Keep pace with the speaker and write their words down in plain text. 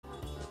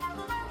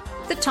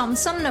The Tom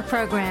Sumner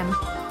Program.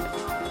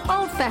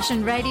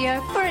 Old-fashioned radio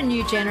for a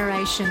new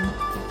generation.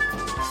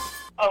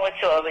 Oh,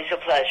 it's always a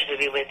pleasure to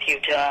be with you,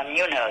 Tom.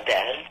 You know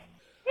that.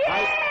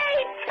 Yay,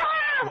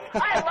 Tom!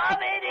 I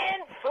love it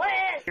in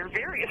Flint! You're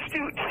very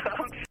astute,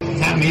 Tom.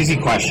 Tom, easy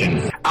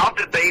question. I'll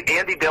debate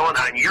Andy Dillon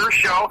on your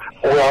show.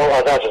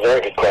 Well, that's a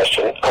very good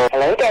question.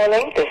 Hello,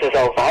 darling. This is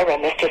Elvira,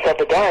 Mistress of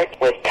the Dark,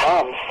 with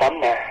Tom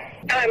Sumner.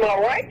 I'm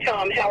all right,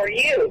 Tom. How are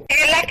you?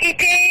 You lucky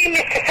day,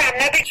 Mr.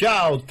 Sumner.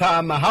 Ciao,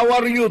 Tom. How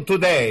are you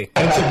today?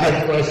 That's a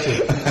good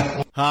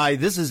question. Hi,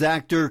 this is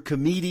actor,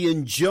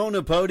 comedian Joe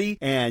Napodi,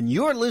 and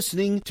you're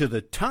listening to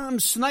the Tom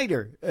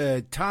Smothers.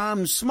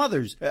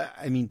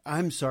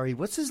 I'm sorry,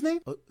 what's his name?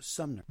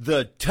 Sumner.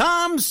 The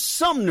Tom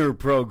Sumner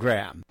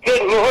Program.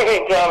 Good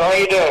morning, Tom. How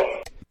you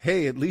doing?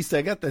 Hey, at least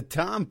I got the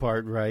Tom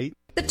part right.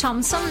 The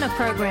Tom Sumner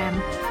Program.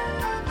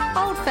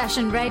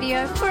 Old-fashioned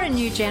radio for a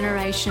new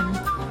generation.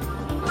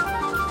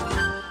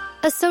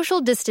 A social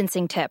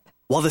distancing tip.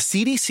 While the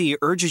CDC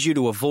urges you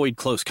to avoid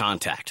close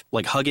contact,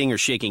 like hugging or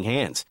shaking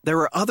hands, there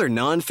are other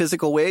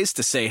non-physical ways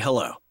to say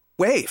hello.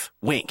 Wave,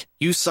 wink,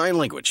 use sign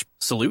language,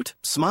 salute,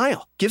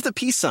 smile, give the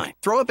peace sign,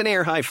 throw up an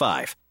air high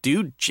five,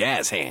 do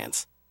jazz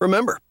hands.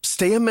 Remember,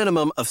 stay a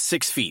minimum of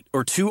 6 feet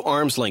or 2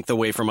 arms length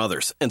away from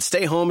others, and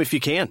stay home if you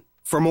can.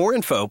 For more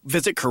info,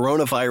 visit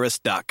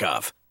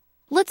coronavirus.gov.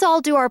 Let's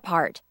all do our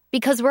part,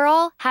 because we're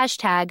all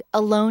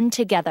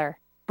 #AloneTogether.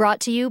 Brought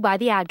to you by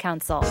the Ad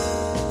Council.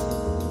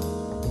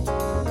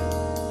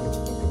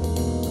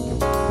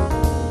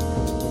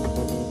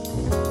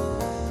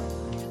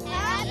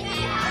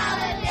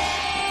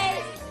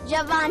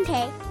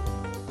 Javante,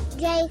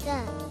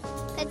 Jason,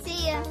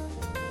 Katia,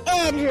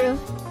 Andrew,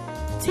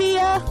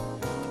 Tia,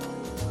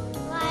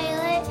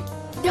 Violet,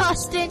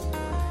 Dustin,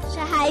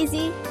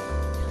 Shahizi,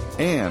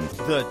 And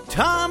the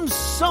Tom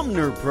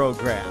Sumner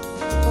Program.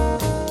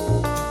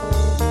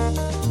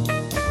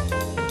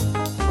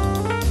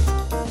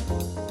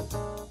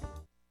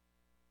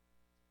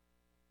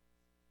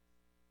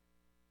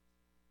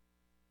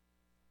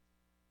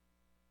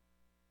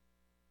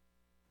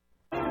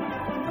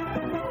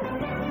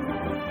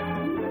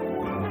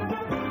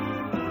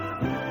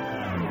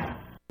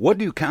 What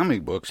do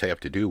comic books have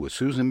to do with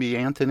Susan B.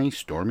 Anthony,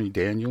 Stormy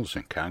Daniels,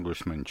 and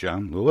Congressman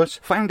John Lewis?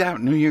 Find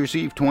out New Year's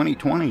Eve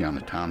 2020 on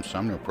the Tom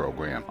Sumner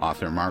Program.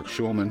 Author Mark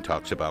Schulman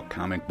talks about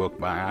comic book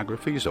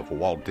biographies of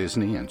Walt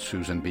Disney and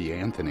Susan B.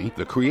 Anthony.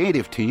 The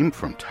creative team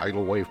from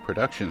Tidal Wave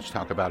Productions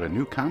talk about a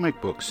new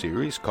comic book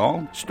series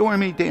called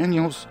Stormy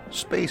Daniels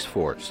Space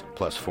Force.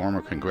 Plus,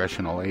 former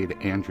congressional aide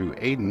Andrew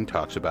Aden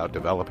talks about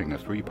developing a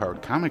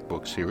 3-part comic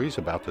book series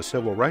about the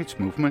civil rights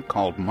movement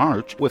called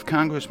March with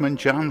Congressman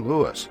John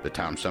Lewis. The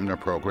Tom Sumner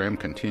Program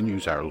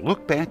continues our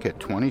look back at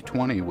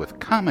 2020 with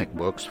comic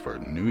books for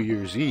New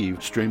Year's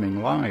Eve,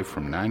 streaming live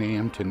from 9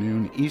 a.m. to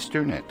noon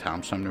Eastern at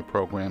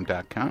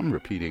TomSumnerProgram.com,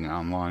 repeating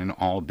online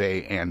all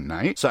day and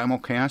night,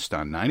 simulcast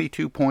on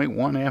 92.1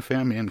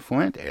 FM in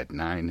Flint at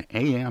 9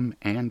 a.m.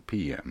 and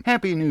p.m.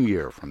 Happy New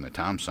Year from the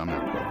Tom Sumner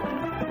Program.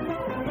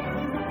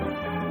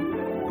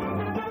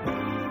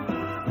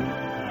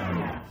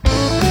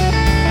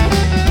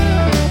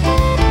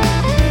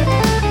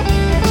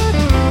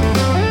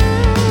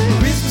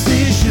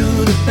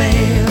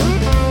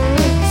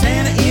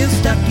 Santa is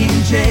stuck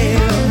in jail.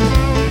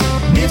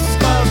 Mrs.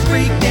 Claus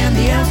freaked and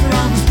the elves are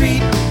on the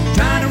street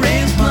trying to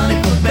raise money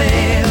for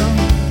bail.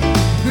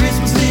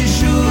 Christmas is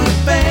sure to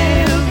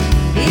fail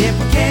if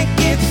we can't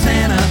get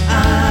Santa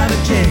out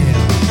of jail.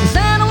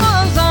 Santa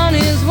was on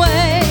his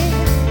way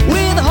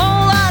with a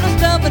whole lot of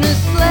stuff in his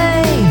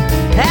sleigh.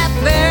 At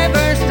the very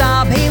first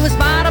stop, he was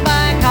spotted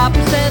by a cop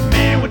who said,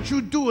 "Man, what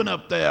you doing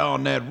up there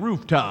on that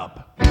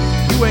rooftop?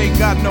 You ain't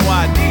got no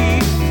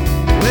ID.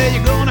 Well,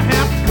 you're gonna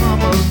have to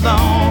come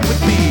along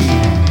with me.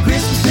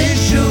 Christmas is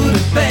sure to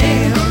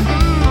fail.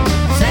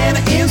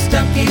 Santa is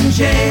stuck in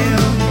jail.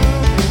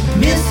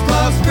 Miss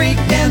Claus freaked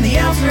and the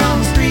elves are on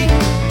the street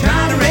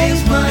trying to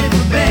raise money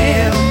for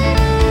bail.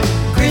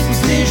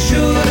 Christmas is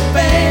sure to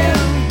fail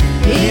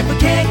if we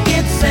can't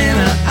get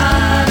Santa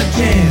out of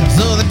jail.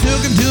 So they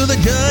took him to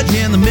the judge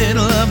in the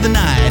middle of the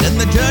night,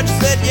 and the judge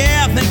said,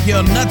 "Yeah, I think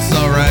you're nuts,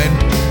 all right,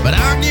 but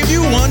I'll give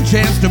you one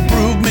chance to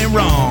prove me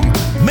wrong.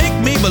 Make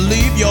me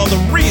believe you're the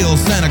real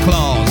Santa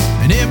Claus.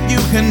 And if you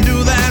can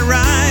do that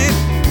right,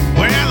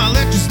 well, I'll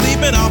let you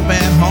sleep it off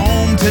at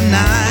home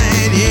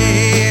tonight."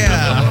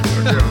 Yeah.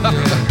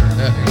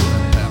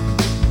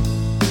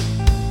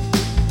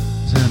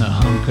 Santa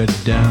hunkered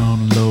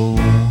down low,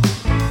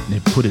 and he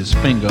put his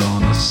finger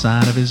on the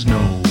side of his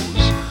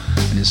nose,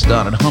 and he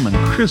started humming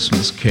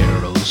Christmas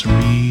carols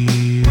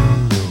real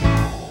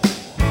low.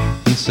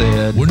 He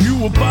said, "When you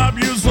were 5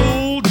 years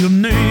old, your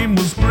name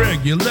was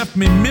Greg. You left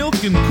me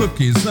milk and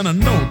cookies and a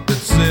note that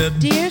said,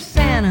 Dear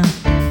Santa,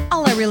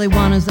 all I really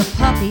want is a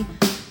puppy.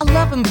 I'll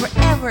love him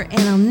forever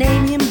and I'll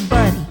name him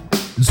Buddy."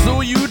 And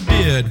so you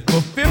did for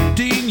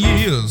 15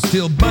 years,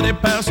 till Buddy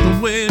passed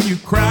away and you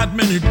cried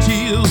many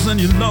tears and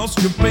you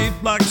lost your faith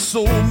like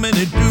so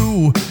many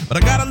do. But I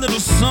got a little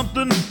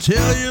something to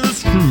tell you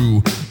that's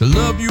true. The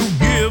love you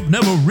give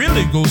never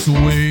really goes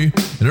away,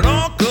 and it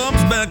all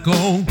comes back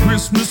on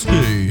Christmas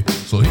Day.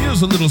 So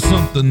here's a little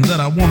something that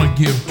I want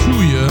to give to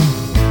you.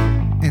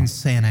 And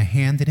Santa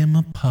handed him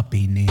a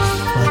puppy named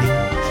Buddy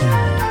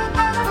Jr.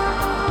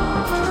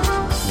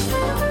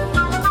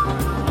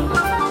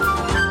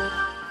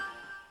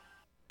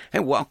 Hey,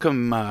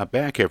 welcome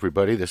back,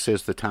 everybody. This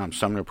is the Tom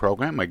Sumner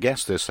Program. My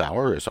guest this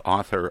hour is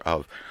author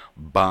of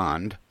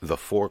Bond, The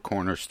Four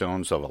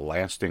Cornerstones of a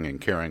Lasting and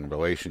Caring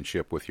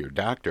Relationship with Your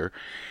Doctor,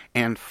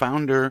 and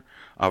founder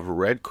of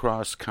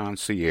Redcross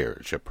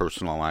Concierge, a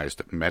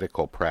personalized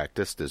medical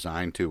practice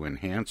designed to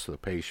enhance the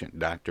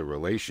patient-doctor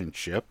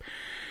relationship.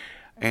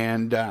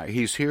 And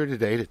he's here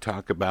today to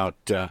talk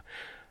about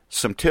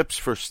some tips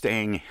for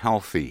staying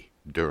healthy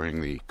during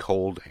the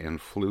cold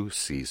and flu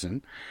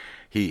season.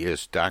 He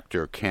is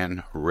Dr.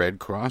 Ken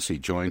Redcross. He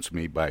joins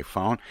me by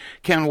phone.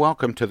 Ken,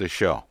 welcome to the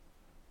show.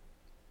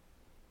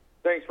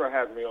 Thanks for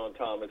having me on,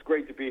 Tom. It's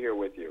great to be here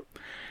with you.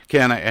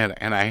 Ken,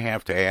 and I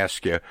have to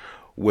ask you,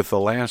 with the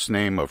last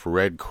name of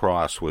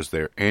Redcross, was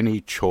there any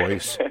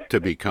choice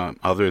to become,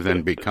 other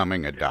than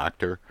becoming a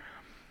doctor?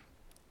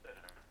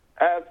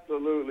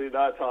 Absolutely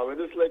not, Tom. And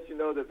just let you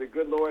know that the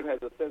good Lord has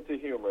a sense of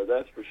humor,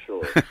 that's for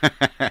sure.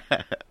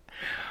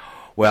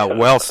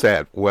 Well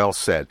said, well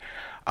said.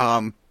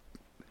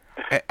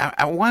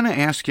 I want to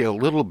ask you a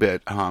little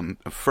bit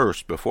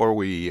first before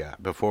we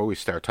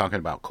start talking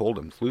about cold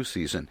and flu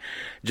season,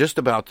 just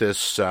about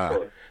this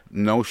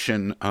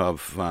notion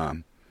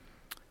of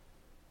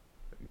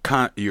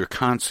your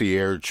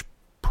concierge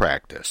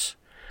practice.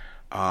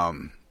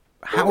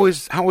 How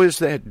is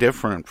that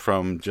different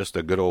from just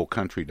a good old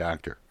country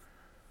doctor?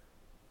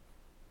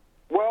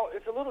 Well,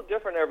 it's a little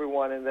different,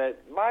 everyone, in that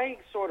my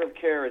sort of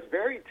care is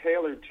very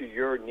tailored to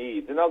your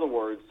needs. In other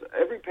words,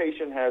 every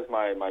patient has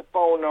my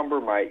phone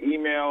number, my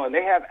email, and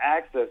they have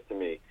access to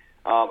me.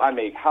 I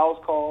make house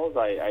calls.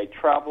 I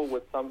travel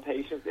with some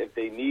patients if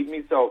they need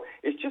me. So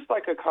it's just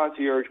like a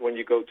concierge when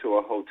you go to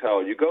a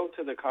hotel. You go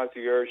to the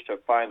concierge to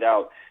find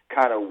out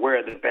kind of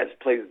where the best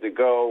places to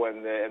go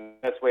and the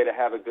best way to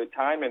have a good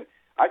time. And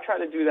I try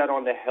to do that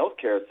on the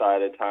healthcare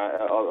side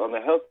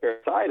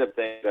of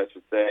things, I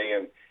should say,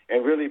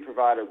 and really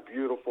provide a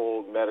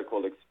beautiful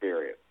medical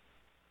experience.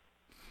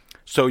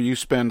 So you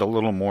spend a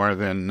little more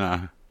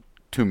than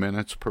 2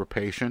 minutes per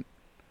patient?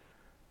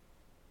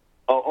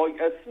 Oh,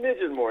 a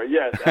smidgen more,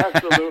 yes,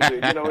 absolutely.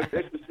 It's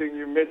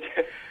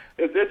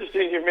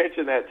interesting you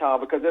mention that,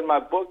 Tom, because in my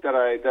book that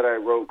I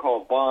wrote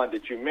called Bond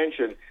that you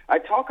mentioned, I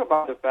talk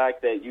about the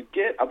fact that you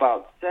get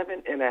about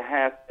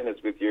 7.5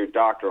 minutes with your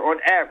doctor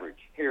on average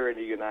here in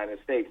the United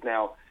States.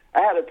 Now, I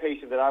had a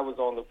patient that I was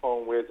on the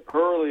phone with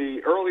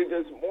early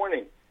this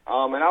morning.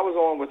 And I was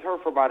on with her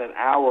for about an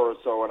hour or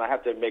so, and I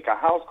have to make a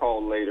house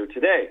call later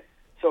today.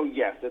 So,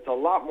 yes, it's a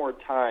lot more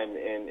time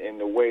in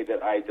the way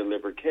that I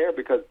deliver care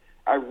because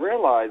I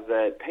realize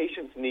that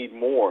patients need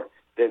more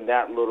than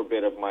that little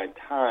bit of my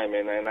time,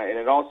 and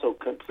it also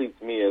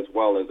completes me as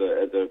well as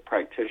a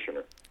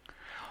practitioner.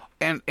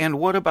 And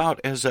what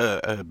about as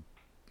a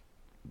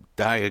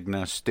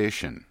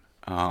diagnostician?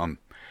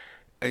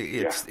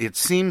 It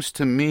seems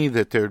to me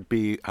that there'd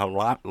be a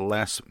lot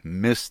less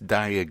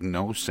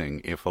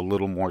misdiagnosing if a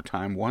little more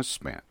time was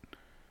spent.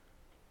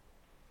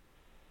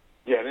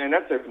 Yeah, and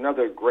that's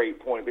another great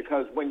point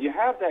because when you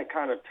have that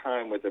kind of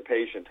time with a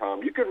patient,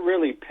 Tom, you can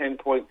really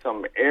pinpoint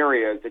some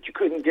areas that you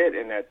couldn't get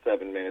in that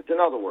 7 minutes. In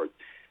other words,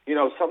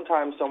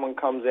 sometimes someone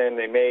comes in,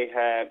 they may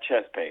have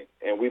chest pain,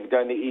 and we've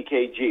done the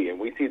EKG, and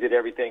we see that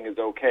everything is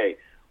okay.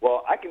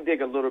 Well, I can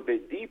dig a little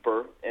bit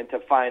deeper and to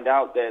find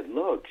out that,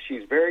 look,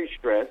 she's very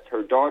stressed.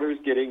 Her daughter's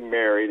getting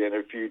married in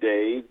a few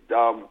days.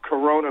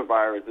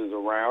 Coronavirus is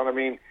around. I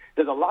mean,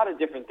 there's a lot of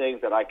different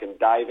things that I can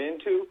dive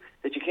into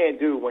that you can't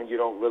do when you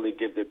don't really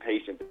give the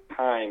patient the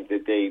time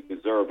that they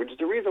deserve, which is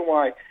the reason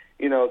why,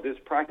 this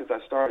practice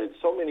I started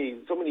so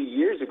many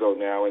years ago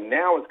now, and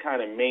now it's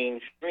kind of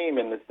mainstream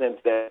in the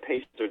sense that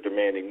patients are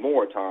demanding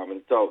more, Tom,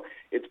 and so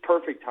it's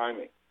perfect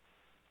timing.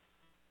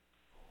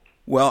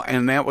 Well,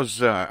 and that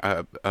was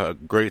a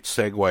great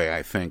segue,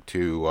 I think,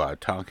 to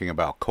talking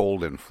about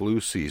cold and flu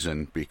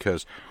season,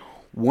 because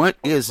what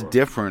is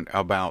different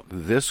about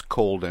this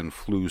cold and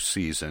flu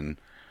season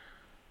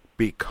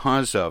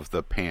because of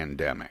the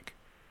pandemic?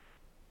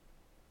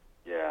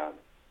 Yeah,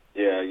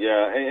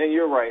 and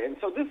you're right. And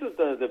so this is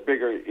the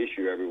bigger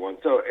issue, everyone.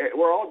 So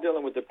we're all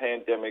dealing with the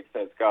pandemic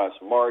since,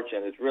 March,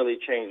 and it's really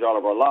changed all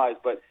of our lives,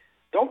 but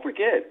don't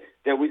forget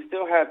that we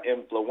still have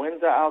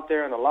influenza out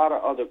there and a lot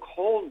of other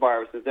cold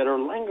viruses that are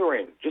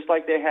lingering, just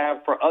like they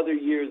have for other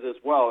years as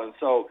well. And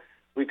so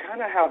we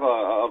kind of have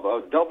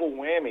a double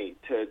whammy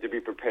to be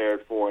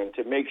prepared for and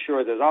to make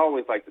sure that I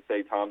always like to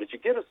say, Tom, that you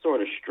get a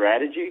sort of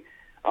strategy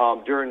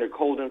during the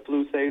cold and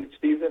flu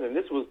season, and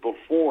this was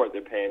before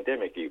the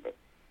pandemic even.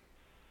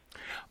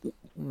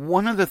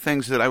 One of the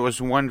things that I was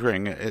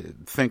wondering,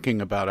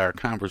 thinking about our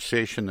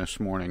conversation this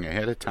morning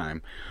ahead of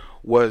time,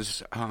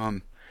 was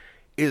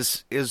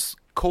is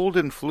cold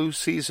and flu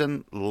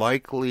season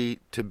likely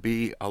to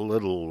be a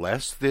little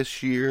less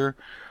this year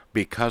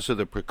because of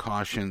the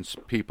precautions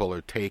people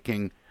are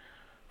taking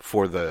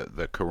for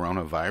the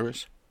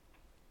coronavirus?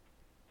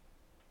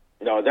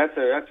 No, No,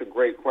 that's a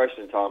great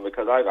question, Tom,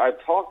 because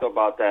I've talked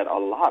about that a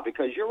lot.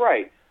 Because you're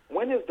right.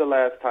 When is the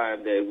last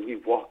time that we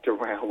walked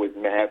around with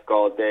masks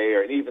all day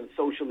or even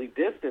socially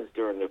distanced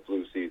during the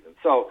flu season?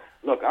 So,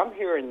 look, I'm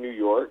here in New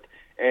York,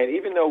 and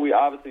even though we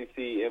obviously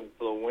see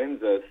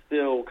influenza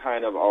still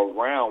kind of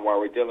around while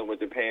we're dealing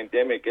with the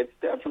pandemic, it's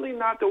definitely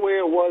not the way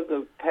it was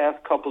the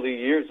past couple of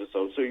years or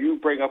so. So you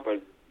bring up a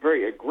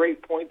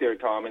great point there,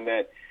 Tom, in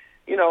that,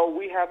 you know,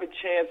 we have a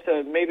chance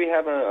to maybe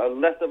have a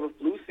less of a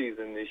flu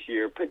season this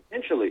year,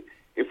 potentially,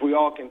 if we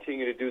all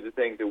continue to do the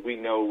things that we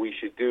know we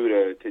should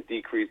do to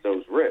decrease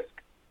those risks.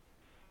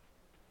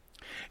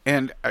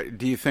 And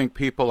do you think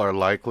people are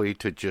likely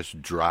to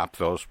just drop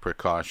those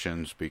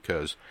precautions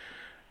because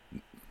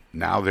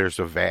now there's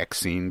a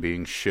vaccine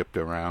being shipped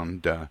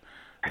around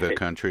the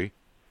country?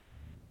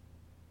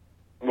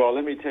 Well,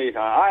 let me tell you,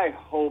 I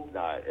hope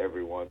not,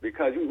 everyone,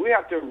 because we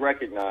have to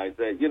recognize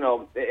that, you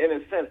know, in a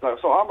sense,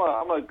 so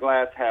I'm a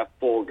glass half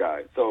full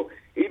guy. So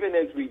even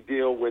as we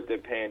deal with the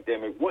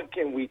pandemic, what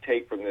can we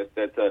take from this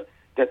that's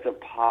a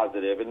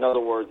positive? In other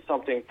words,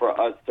 something for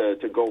us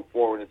to go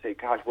forward and say,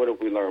 gosh, what have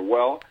we learned?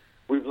 Well,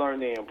 we've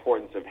learned the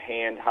importance of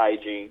hand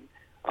hygiene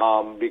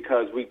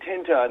because we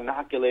tend to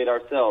inoculate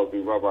ourselves. We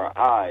rub our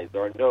eyes,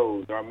 our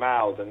nose, our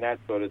mouths, and that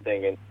sort of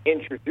thing, and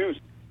introduce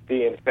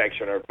the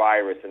infection or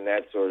virus and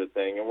that sort of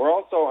thing. And we're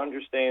also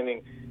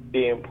understanding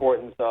the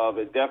importance of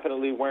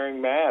definitely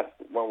wearing masks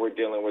when we're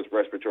dealing with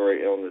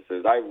respiratory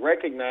illnesses. I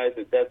recognize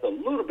that that's a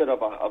little bit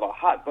of a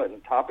hot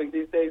button topic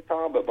these days,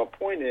 Tom, but my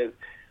point is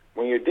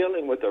when you're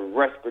dealing with a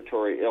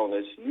respiratory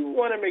illness, you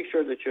want to make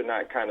sure that you're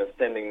not kind of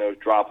sending those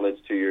droplets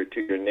to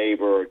your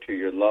neighbor or to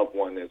your loved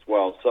one as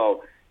well.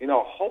 So, you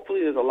know,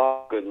 hopefully there's a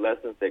lot of good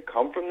lessons that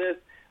come from this,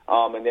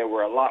 and that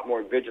we're a lot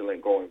more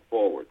vigilant going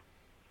forward.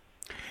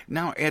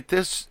 Now, at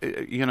this,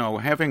 you know,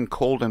 having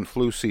cold and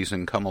flu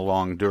season come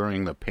along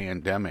during the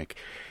pandemic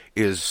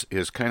is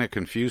kind of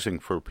confusing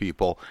for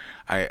people.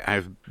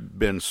 I've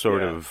been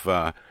sort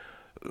of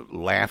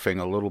laughing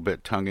a little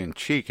bit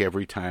tongue-in-cheek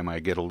every time I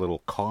get a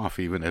little cough,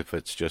 even if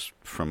it's just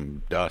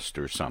from dust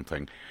or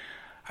something.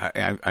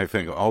 I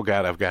think, oh,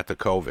 God, I've got the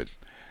COVID.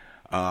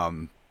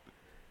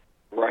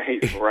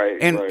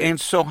 Right.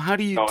 And so how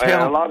do you tell?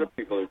 And a lot of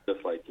people are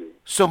just like you.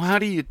 So how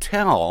do you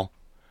tell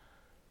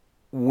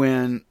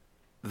when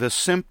the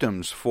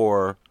symptoms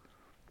for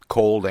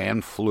cold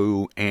and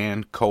flu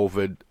and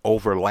COVID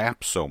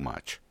overlap so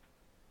much?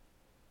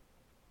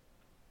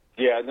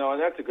 Yeah, no,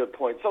 and that's a good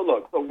point. So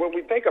look, when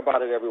we think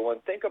about it, everyone,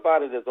 think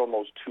about it as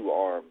almost two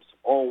arms.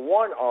 On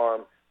one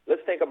arm,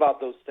 let's think about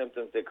those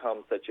symptoms that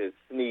come such as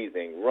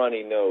sneezing,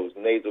 runny nose,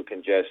 nasal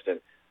congestion.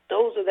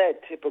 Those are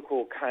that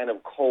typical kind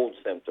of cold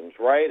symptoms,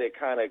 right? It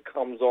kind of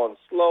comes on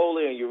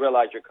slowly and you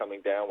realize you're coming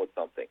down with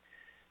something.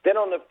 Then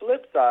on the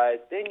flip side,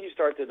 then you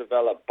start to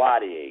develop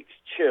body aches,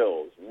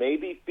 chills,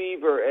 maybe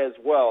fever as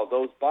well.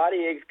 Those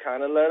body aches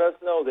kind of let us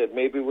know that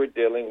maybe we're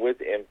dealing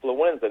with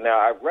influenza. Now,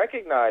 I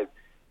recognize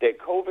that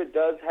COVID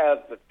does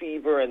have the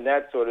fever and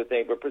that sort of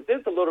thing, but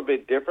presents a little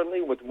bit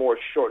differently with more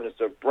shortness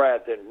of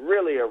breath and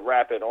really a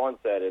rapid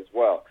onset as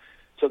well.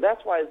 So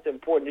that's why it's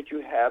important that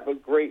you have a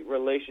great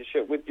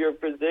relationship with your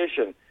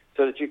physician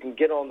so that you can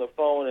get on the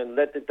phone and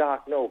let the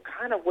doc know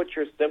kind of what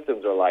your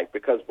symptoms are like.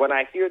 Because when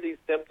I hear these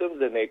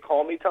symptoms and they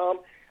call me, Tom,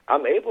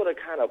 I'm able to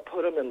kind of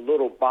put them in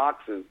little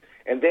boxes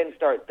and then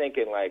start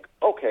thinking like,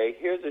 okay,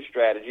 here's a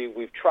strategy.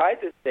 We've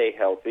tried to stay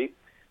healthy,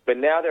 but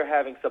now they're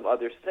having some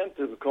other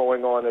symptoms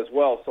going on as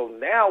well. So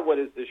now what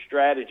is the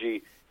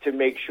strategy to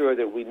make sure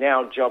that we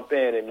now jump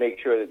in and make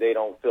sure that they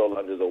don't feel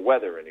under the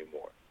weather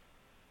anymore?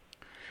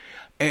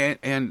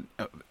 And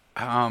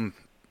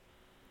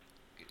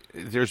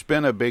there's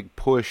been a big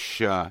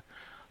push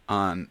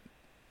on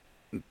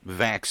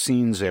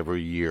vaccines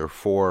every year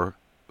for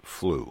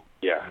flu.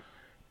 Yeah.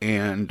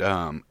 And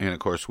of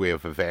course we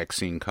have a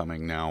vaccine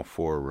coming now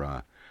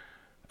for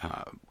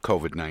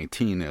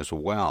COVID-19 as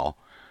well.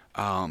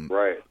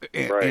 Right.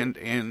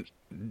 And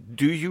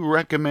do you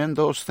recommend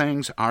those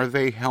things? Are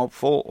they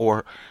helpful,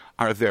 or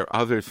are there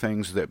other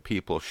things that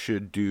people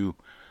should do,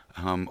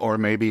 or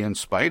maybe in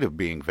spite of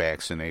being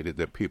vaccinated,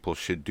 that people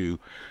should do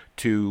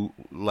to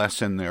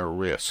lessen their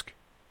risk?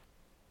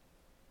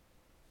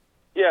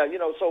 Yeah, you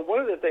know, so one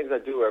of the things I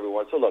do,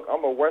 everyone, so look,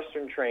 I'm a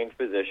Western-trained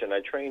physician. I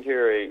trained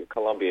here at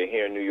Columbia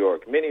here in New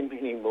York many,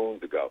 many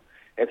moons ago.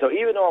 And so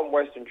even though I'm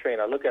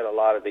Western-trained, I look at a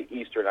lot of the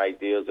Eastern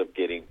ideas of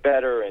getting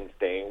better and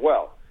staying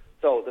well.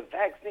 So the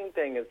vaccine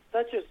thing is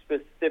such a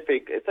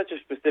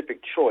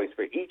specific choice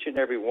for each and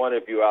every one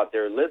of you out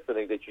there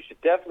listening that you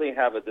should definitely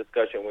have a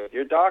discussion with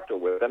your doctor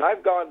with. And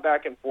I've gone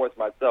back and forth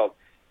myself,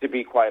 to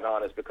be quite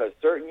honest, because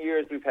certain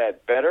years we've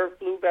had better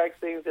flu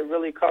vaccines that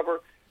really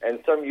cover, and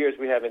some years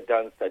we haven't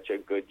done such a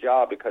good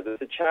job because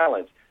it's a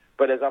challenge.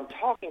 But as I'm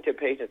talking to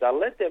patients, I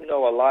let them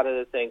know a lot of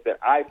the things that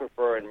I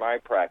prefer in my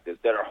practice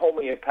that are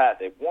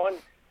homeopathic. One,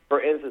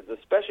 for instance,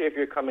 especially if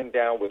you're coming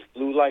down with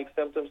flu-like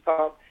symptoms,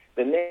 Tom,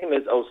 the name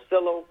is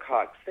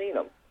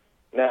oscillococcinum.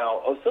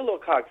 Now,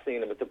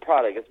 oscillococcinum is a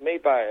product. It's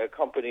made by a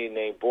company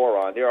named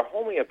Boron. They're a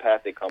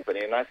homeopathic company,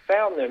 and I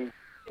found them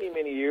many,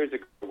 many years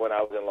ago when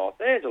I was in Los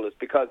Angeles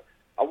because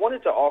I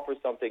wanted to offer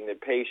something to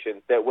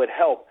patients that would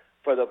help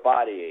for the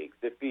body aches,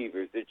 the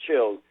fevers, the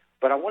chills,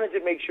 but I wanted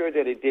to make sure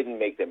that it didn't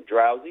make them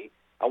drowsy.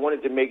 I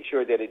wanted to make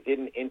sure that it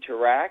didn't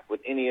interact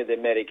with any of the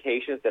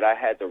medications that I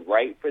had to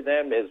write for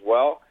them as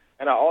well.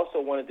 And I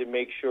also wanted to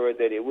make sure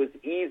that it was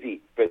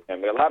easy for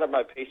them. A lot of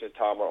my patients,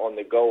 Tom, are on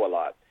the go a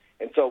lot.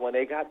 And so when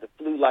they got the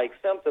flu-like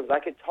symptoms, I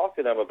could talk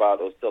to them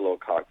about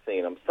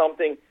oscillococcinum,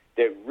 something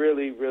that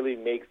really, really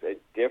makes a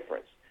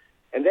difference.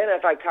 And then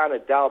if I kind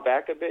of dial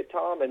back a bit,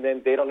 Tom, and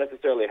then they don't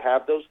necessarily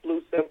have those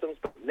flu symptoms,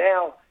 but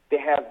now they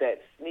have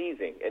that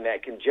sneezing and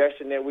that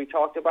congestion that we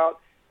talked about,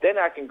 then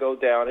I can go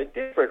down a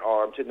different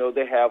arm to know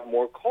they have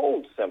more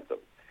cold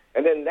symptoms.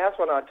 And then that's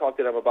when I talk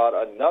to them about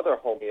another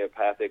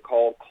homeopathic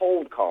called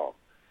Cold Calm.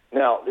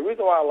 Now, the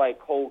reason why I like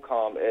Cold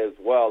Calm as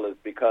well is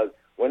because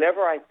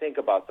whenever I think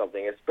about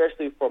something,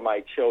 especially for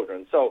my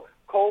children, so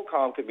Cold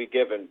Calm could be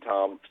given,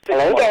 Tom.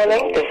 Hello,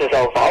 darling. This is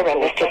Elvira,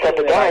 Mistress of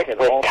the Dark,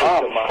 with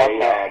Tom.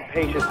 My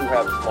patients who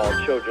have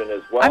small children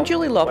as well. I'm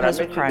Julie Lopez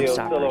with Crime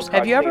Stoppers.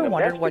 Have you ever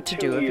wondered what to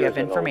do if you have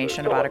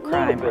information about a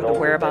crime or the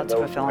whereabouts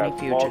of a felony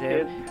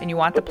fugitive, and you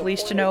want the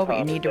police to know, but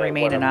you need to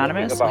remain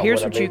anonymous? Well,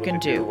 here's what you can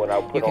do.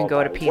 You can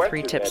go to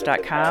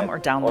p3tips.com or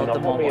download the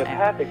mobile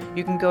app.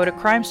 You can go to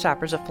Crime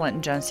Stoppers of Flint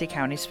and Genesee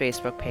County's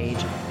Facebook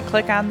page and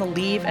click on the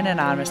Leave an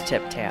Anonymous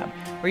Tip tab,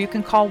 or you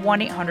can call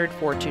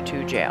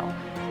 1-800-422-JAIL.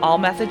 All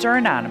methods are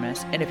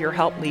anonymous, and if your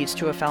help leads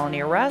to a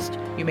felony arrest,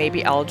 you may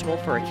be eligible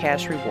for a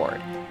cash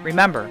reward.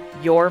 Remember,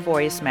 your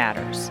voice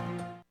matters.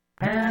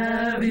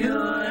 Have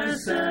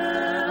yourself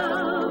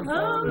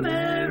a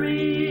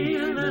merry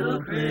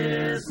little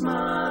Christmas.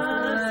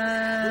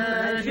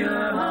 Let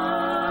your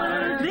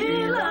heart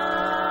be light.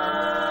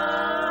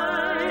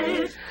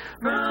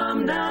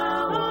 From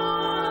now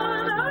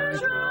on, our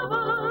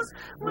troubles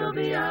will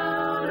be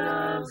out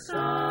of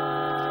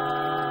sight.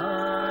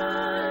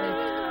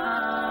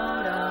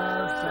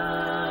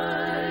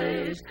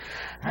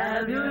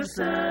 Have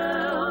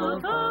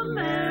yourself a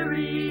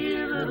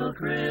merry little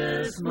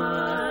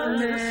Christmas.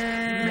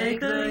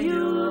 Make the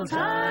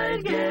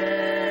Yuletide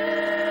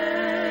gay.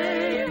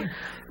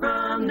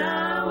 From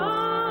now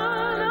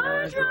on,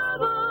 our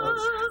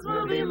troubles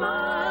will be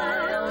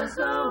miles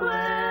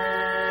away.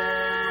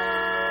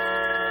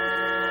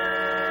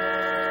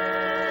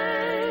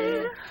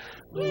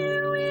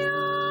 Here we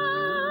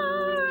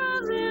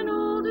are as in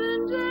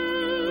olden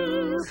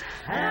days,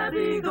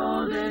 happy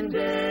golden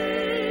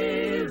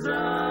days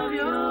of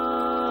yore.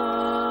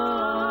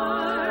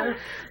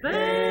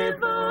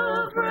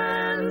 Faithful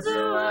friends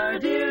who are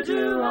dear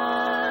to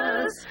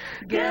us,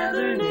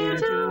 gather near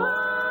to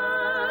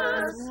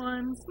us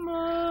once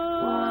more.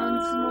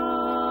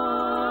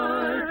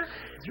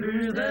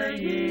 Through the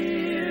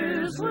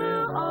years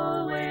we'll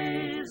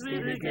always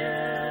be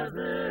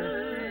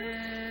together.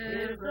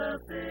 If the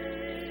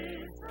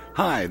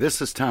Hi,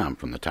 this is Tom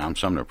from the Tom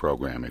Sumner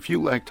Program. If you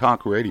like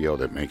talk radio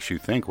that makes you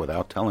think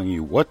without telling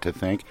you what to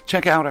think,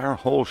 check out our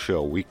whole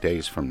show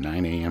weekdays from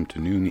 9 a.m. to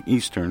noon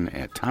Eastern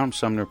at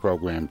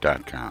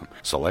TomSumnerProgram.com.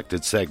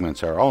 Selected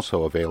segments are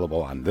also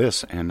available on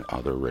this and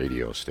other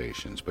radio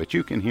stations, but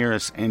you can hear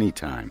us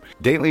anytime.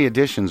 Daily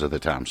editions of the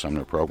Tom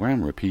Sumner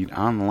Program repeat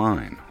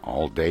online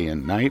all day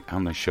and night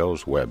on the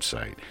show's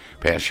website.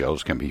 Past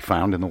shows can be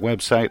found in the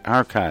website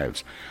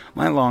archives.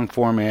 My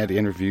long-format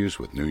interviews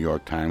with New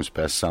York Times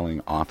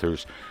best-selling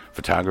authors,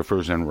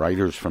 photographers, and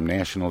writers from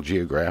National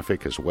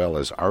Geographic, as well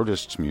as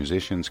artists,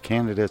 musicians,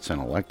 candidates,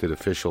 and elected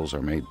officials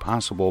are made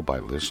possible by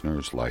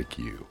listeners like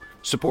you.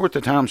 Support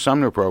the Tom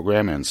Sumner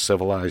Program and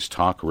Civilized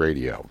Talk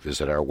Radio.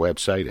 Visit our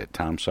website at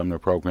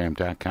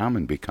TomSumnerProgram.com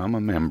and become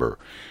a member.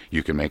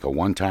 You can make a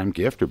one-time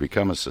gift or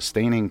become a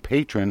sustaining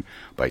patron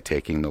by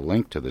taking the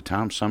link to the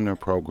Tom Sumner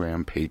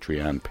Program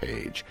Patreon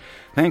page.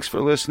 Thanks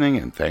for listening,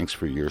 and thanks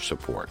for your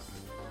support.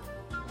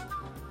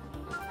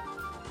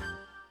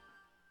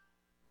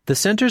 The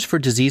Centers for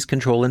Disease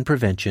Control and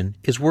Prevention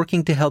is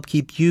working to help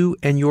keep you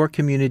and your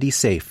community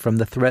safe from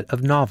the threat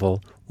of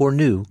novel or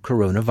new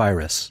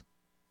coronavirus.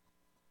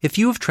 If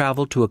you have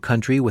traveled to a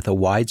country with a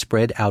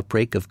widespread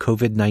outbreak of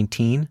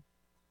COVID-19,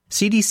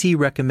 CDC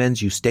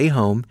recommends you stay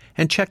home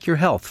and check your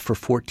health for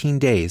 14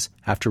 days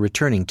after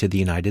returning to the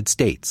United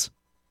States.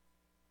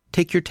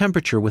 Take your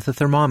temperature with a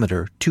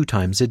thermometer 2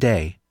 times a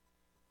day.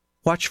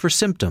 Watch for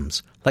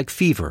symptoms like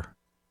fever,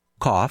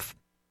 cough,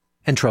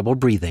 and trouble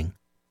breathing.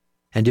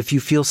 And if you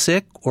feel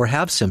sick or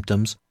have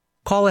symptoms,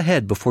 call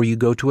ahead before you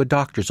go to a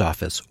doctor's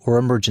office or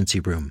emergency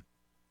room.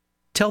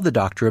 Tell the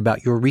doctor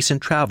about your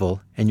recent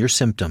travel and your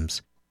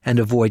symptoms, and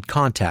avoid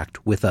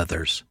contact with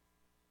others.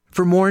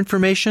 For more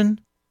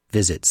information,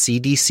 visit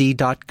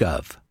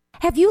cdc.gov.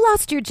 Have you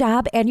lost your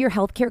job and your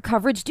healthcare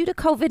coverage due to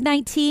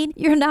COVID-19?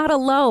 You're not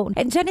alone,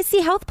 and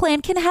Genesee Health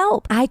Plan can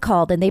help. I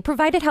called and they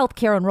provided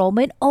healthcare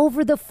enrollment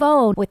over the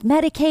phone with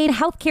Medicaid,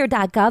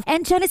 healthcare.gov,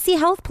 and Genesee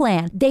Health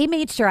Plan. They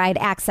made sure I had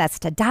access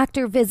to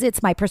doctor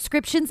visits, my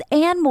prescriptions,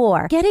 and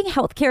more. Getting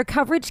healthcare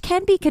coverage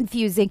can be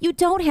confusing. You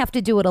don't have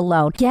to do it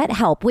alone. Get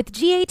help with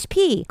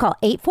GHP. Call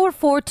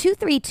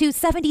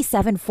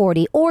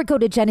 844-232-7740 or go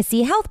to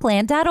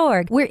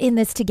GeneseeHealthPlan.org. We're in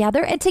this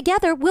together, and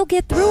together we'll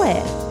get through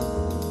it.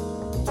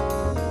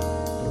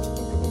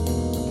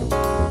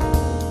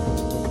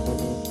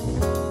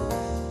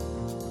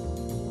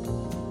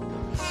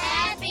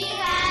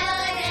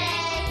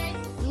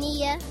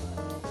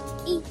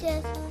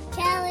 Lucas,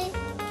 Callie,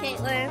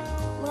 Caitlin,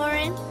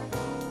 Lauren,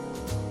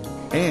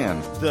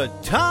 and the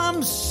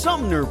Tom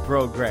Sumner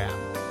Program.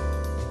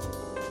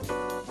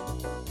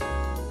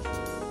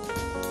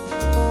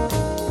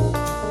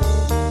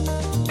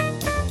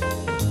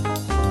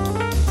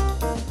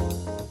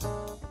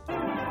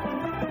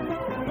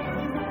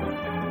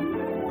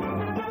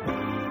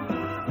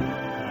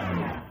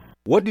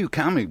 What do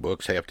comic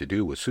books have to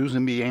do with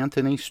Susan B.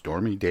 Anthony,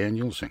 Stormy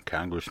Daniels, and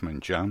Congressman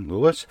John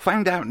Lewis?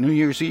 Find out New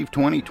Year's Eve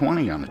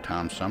 2020 on the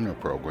Tom Sumner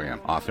Program.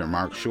 Author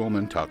Mark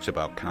Schulman talks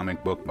about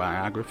comic book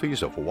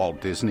biographies of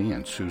Walt Disney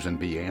and Susan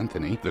B.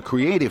 Anthony. The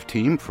creative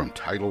team from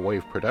Tidal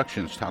Wave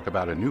Productions talk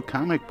about a new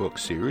comic book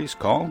series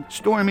called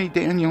Stormy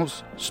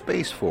Daniels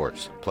Space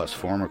Force. Plus,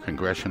 former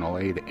congressional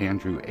aide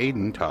Andrew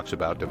Aden talks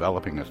about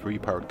developing a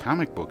 3-part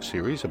comic book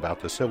series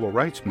about the civil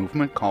rights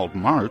movement called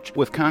March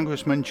with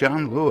Congressman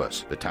John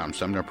Lewis. The Tom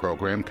Sumner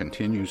Program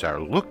continues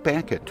our look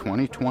back at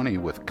 2020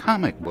 with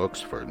comic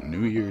books for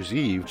New Year's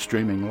Eve,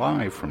 streaming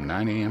live from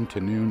 9 a.m. to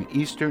noon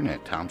Eastern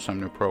at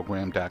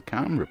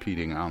TomSumnerProgram.com,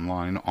 repeating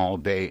online all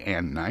day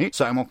and night,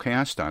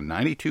 simulcast on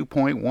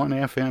 92.1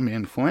 FM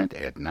in Flint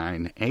at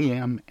 9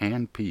 a.m.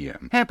 and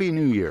p.m. Happy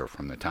New Year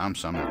from the Tom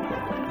Sumner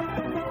Program.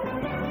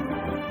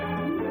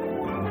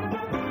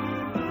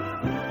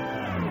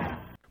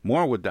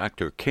 More with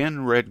Dr. Ken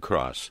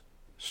Redcross,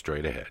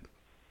 straight ahead.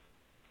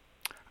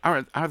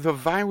 Are the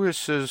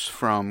viruses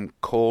from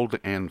cold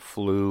and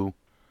flu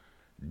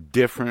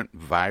different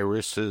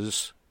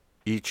viruses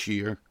each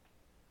year?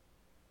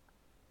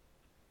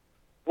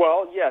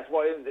 Well, yes.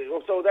 Well,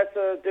 so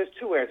there's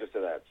two answers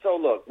to that. So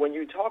look, when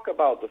you talk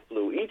about the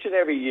flu, each and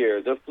every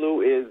year, the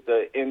flu is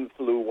the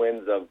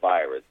influenza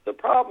virus. The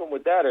problem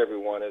with that,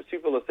 everyone, is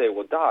people will say,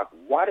 well, Doc,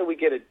 why do we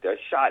get a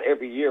shot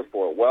every year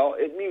for it? Well,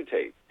 it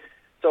mutates,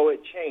 so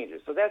it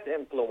changes. So that's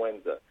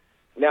influenza.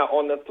 Now,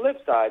 on the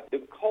flip side,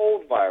 the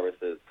cold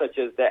viruses, such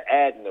as the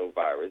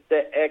adenovirus,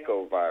 the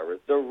echovirus,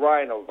 the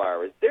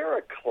rhinovirus, they're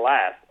a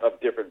class of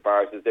different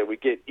viruses that we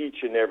get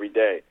each and every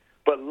day.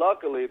 But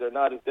luckily, they're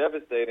not as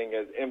devastating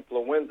as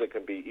influenza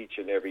can be each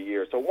and every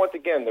year. So once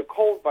again, the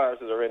cold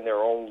viruses are in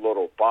their own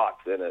little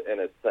box in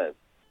a sense.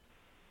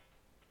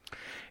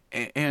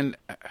 And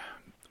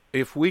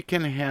if we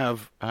can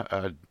have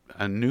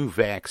a new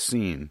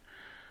vaccine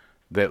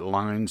that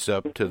lines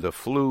up to the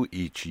flu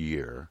each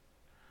year,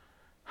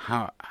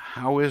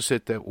 how is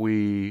it that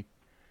we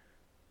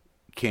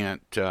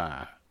can't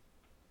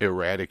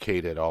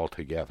eradicate it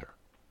altogether?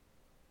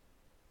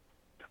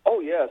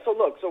 Oh, yeah. So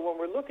look, when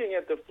we're looking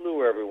at the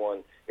flu, everyone,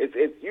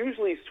 it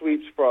usually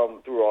sweeps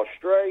through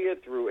Australia,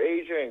 through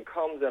Asia, and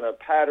comes in a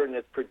pattern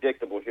that's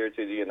predictable here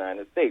to the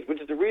United States, which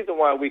is the reason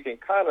why we can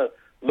kind of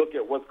look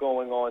at what's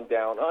going on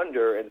down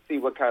under and see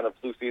what kind of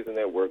flu season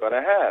that we're going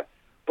to have.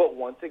 But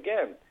once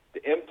again,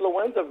 the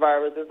influenza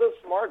virus is a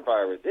smart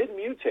virus. It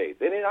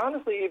mutates, and it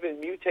honestly even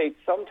mutates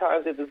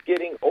sometimes if it's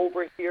getting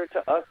over here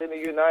to us in the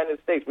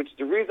United States, which is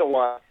the reason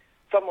why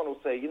someone will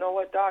say, you know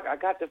what, Doc, I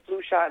got the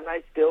flu shot and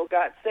I still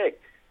got sick.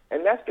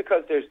 And that's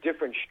because there's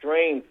different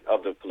strains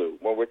of the flu.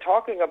 When we're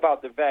talking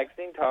about the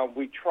vaccine, Tom,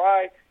 we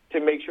try to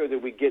make sure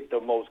that we get the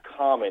most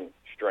common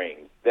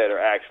strains that are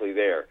actually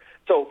there.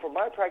 So for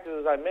my practice,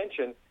 as I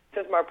mentioned,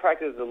 since my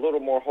practice is a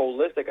little more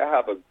holistic, I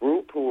have a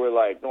group who are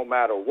like, no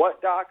matter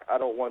what, Doc, I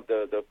don't want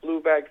the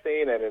flu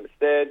vaccine, and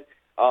instead,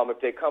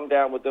 if they come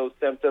down with those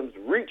symptoms,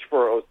 reach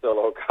for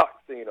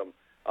oscillococcinum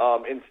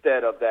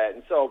instead of that.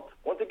 And so,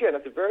 once again,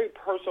 it's a very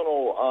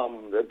personal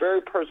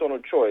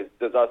choice.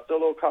 Does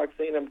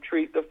oscillococcinum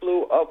treat the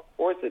flu? Of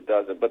course it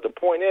doesn't. But the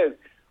point is,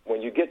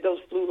 when you get those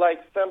flu-like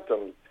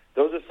symptoms,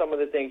 those are some of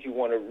the things you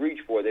want to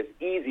reach for that's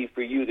easy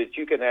for you, that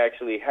you can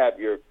actually have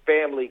your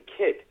family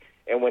kit.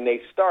 And when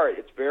they start,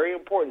 it's very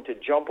important to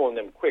jump on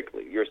them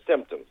quickly, your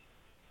symptoms.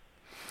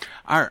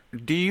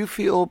 Do you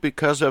feel,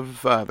 because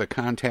of the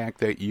contact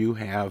that you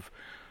have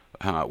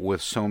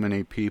with so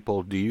many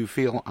people, do you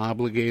feel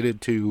obligated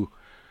to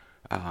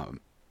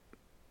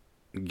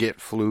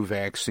get flu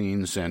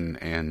vaccines and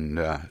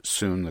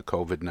soon the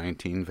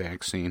COVID-19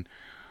 vaccine?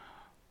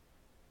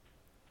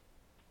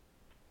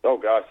 Oh,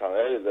 gosh, Tom,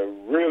 that is a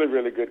really,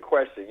 really good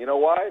question. You know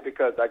why?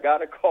 Because I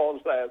got a call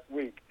last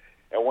week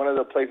at one of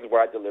the places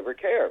where I deliver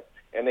care.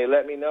 And they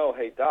let me know,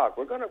 hey, Doc,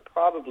 we're going to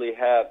probably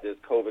have this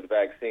COVID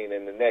vaccine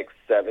in the next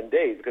 7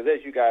 days. Because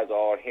as you guys are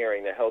all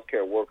hearing, the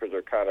healthcare workers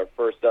are kind of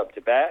first up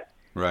to bat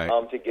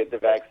to get the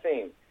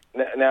vaccine.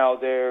 Now,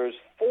 there's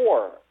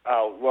 4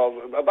 out,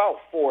 well,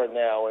 about 4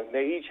 now, and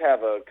they each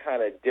have a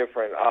kind of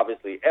different,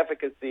 obviously,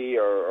 efficacy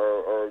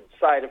or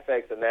side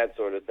effects and that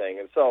sort of thing.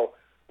 And so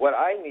what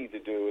I need to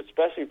do,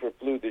 especially for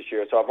flu this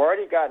year, so I've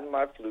already gotten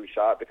my flu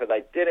shot because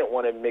I didn't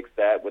want to mix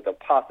that with the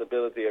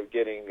possibility of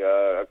getting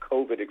a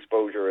COVID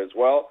exposure as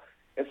well.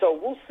 And so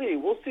we'll see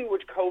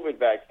which COVID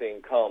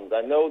vaccine comes.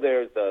 I know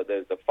there's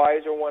the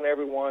Pfizer one,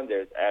 everyone.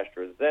 There's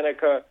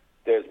AstraZeneca.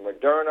 There's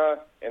Moderna,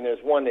 and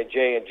there's one that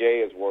J&J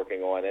is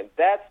working on. And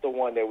that's the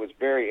one that was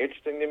very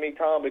interesting to me,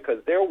 Tom,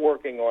 because they're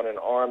working on an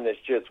arm that's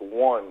just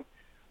one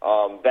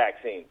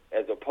vaccine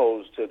as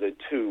opposed to the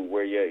 2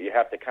 where you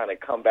have to kind of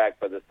come back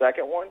for the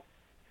second one.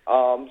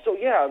 So,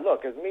 yeah,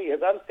 look, as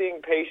I'm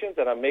seeing patients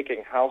and I'm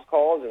making house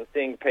calls and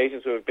seeing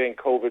patients who have been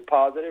COVID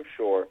positive,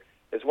 sure,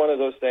 it's one of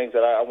those things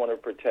that I want to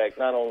protect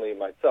not only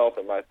myself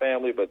and my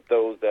family, but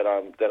those that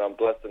I'm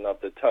blessed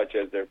enough to touch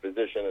as their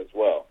physician as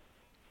well.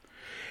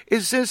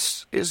 Is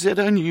it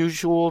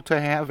unusual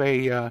to have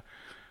a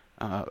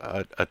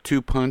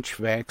two-punch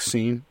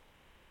vaccine?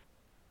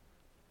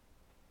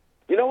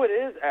 You know, it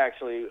is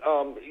actually,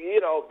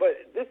 but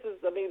this is,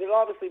 it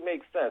obviously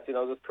makes sense. This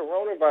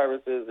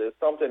coronavirus is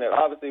something that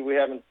obviously we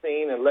haven't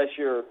seen unless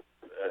you're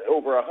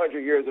over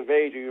 100 years of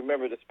age or you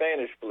remember the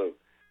Spanish flu.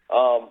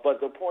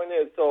 But the point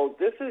is, so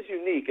this is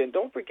unique. And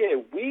don't forget,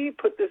 we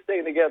put this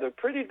thing together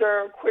pretty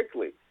darn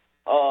quickly.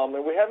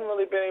 And we haven't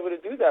really been able to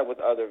do that with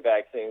other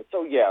vaccines.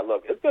 So, yeah,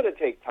 look, it's going to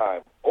take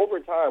time. Over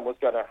time, what's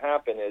going to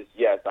happen is,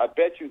 yes, I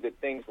bet you that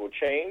things will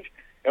change,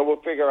 and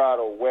we'll figure out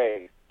a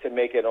way to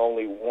make it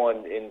only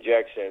one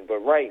injection. But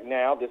right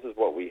now, this is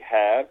what we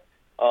have,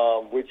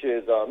 which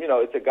is,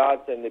 it's a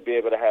godsend to be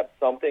able to have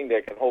something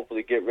that can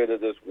hopefully get rid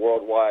of this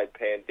worldwide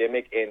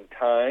pandemic in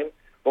time.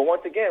 But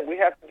once again, we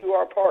have to do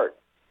our part.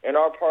 And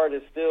our part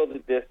is still the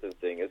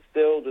distancing. It's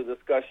still the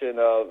discussion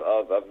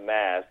of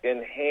masks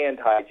and hand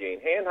hygiene.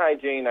 Hand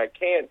hygiene, I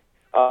can't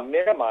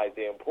minimize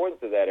the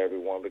importance of that,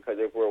 everyone, because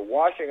if we're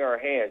washing our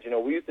hands,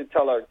 we used to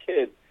tell our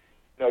kids,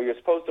 you're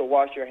supposed to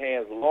wash your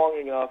hands long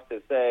enough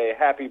to say,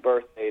 happy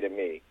birthday to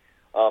me.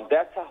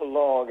 That's how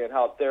long and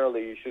how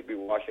thoroughly you should be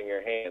washing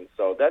your hands.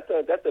 So that's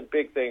a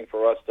big thing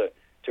for us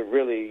to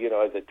really,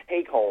 as a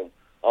take-home,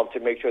 to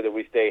make sure that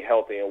we stay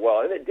healthy and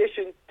well, in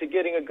addition to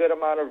getting a good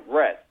amount of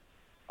rest.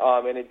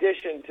 In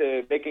addition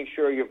to making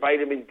sure your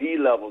vitamin D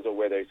levels are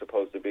where they're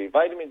supposed to be.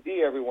 Vitamin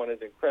D, everyone,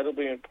 is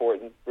incredibly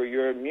important for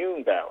your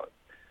immune balance.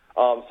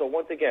 So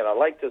once again, I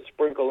like to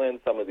sprinkle in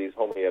some of these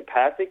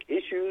homeopathic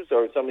issues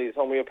or some of these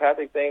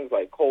homeopathic things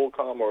like cold,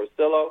 calm, or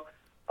Acilo,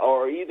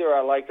 or either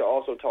I like to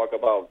also talk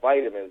about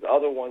vitamins,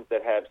 other ones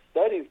that have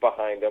studies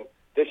behind them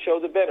that show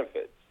the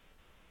benefits.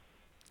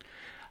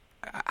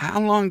 How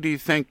long do you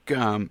think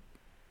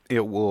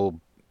it will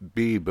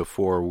be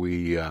before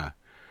we...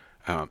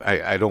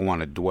 I don't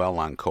want to dwell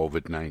on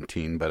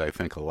COVID-19, but I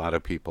think a lot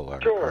of people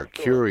are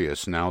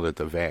curious now that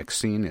the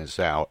vaccine is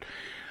out.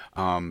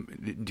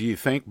 Do you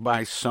think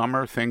by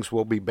summer things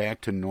will be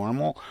back to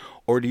normal,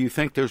 or do you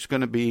think there's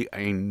going to be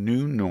a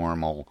new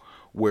normal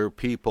where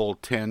people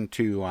tend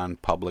to, on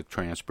public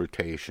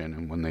transportation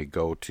and when they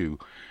go to,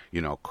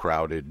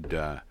 crowded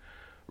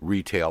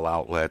retail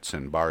outlets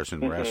and bars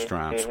and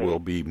restaurants, will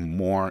be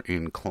more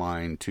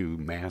inclined to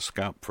mask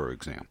up, for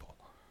example?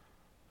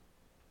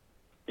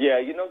 Yeah,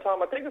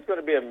 Tom, I think it's going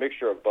to be a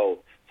mixture of both.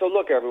 So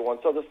look, everyone,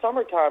 so the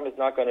summertime is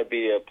not going to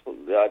be a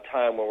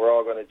time when we're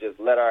all going to just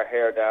let our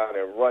hair down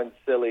and run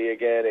silly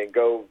again and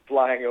go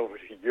flying over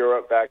to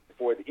Europe back and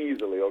forth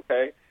easily,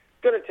 okay?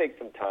 It's going to take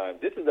some time.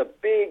 This is a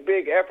big,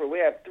 big effort. We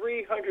have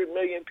 300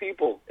 million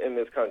people in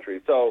this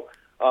country, so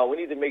we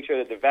need to make sure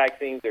that the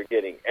vaccines are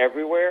getting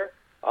everywhere.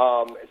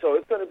 So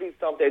it's going to be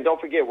something.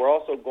 Don't forget, we're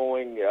also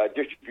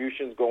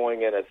distribution's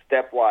going in a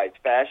stepwise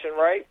fashion,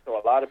 right? So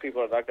a lot of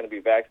people are not going to be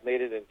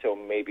vaccinated until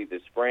maybe the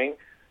spring.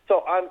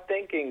 So I'm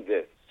thinking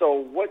this. So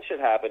what should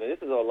happen, and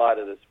this is a lot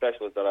of the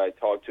specialists that I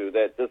talk to,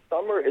 that the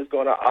summer is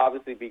going to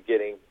obviously be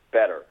getting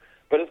better.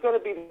 But it's going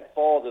to be the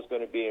fall that's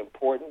going to be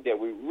important, that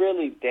we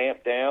really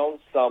damp down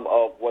some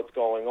of what's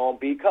going on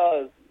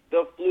because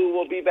the flu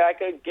will be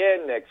back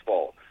again next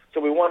fall.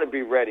 So we want to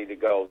be ready to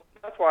go.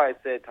 That's why I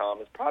said, Tom,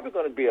 it's probably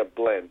going to be a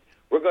blend.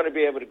 We're going to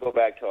be able to go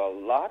back to a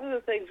lot of the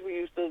things we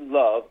used to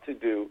love to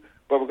do,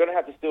 but we're going to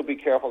have to still be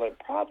careful and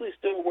probably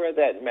still wear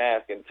that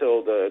mask until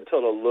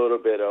a little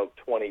bit of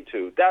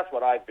 22. That's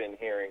what I've been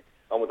hearing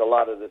with a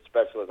lot of the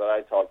specialists that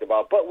I talked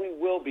about. But we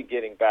will be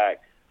getting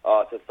back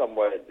to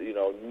somewhat,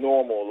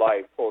 normal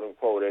life, quote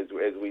unquote, as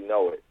we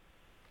know it.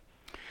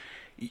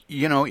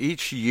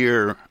 Each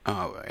year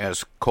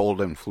as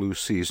cold and flu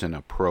season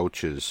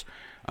approaches,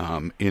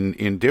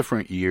 in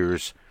different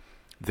years,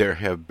 there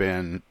have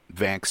been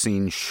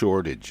vaccine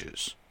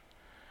shortages.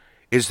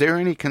 Is there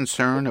any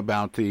concern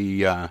about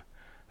the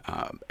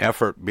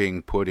effort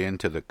being put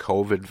into the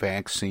COVID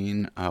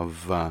vaccine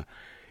of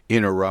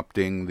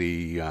interrupting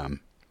the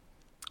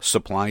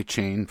supply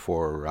chain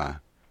for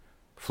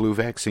flu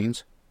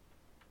vaccines?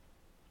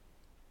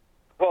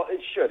 Well,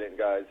 it shouldn't,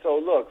 guys. So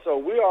look,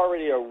 we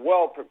already are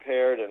well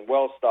prepared and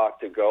well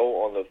stocked to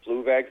go on the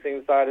flu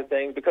vaccine side of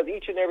things because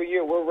each and every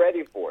year we're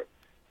ready for it.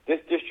 This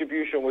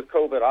distribution with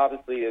COVID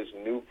obviously is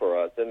new for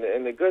us.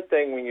 And the good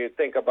thing when you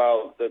think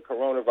about the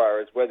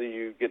coronavirus, whether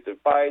you get the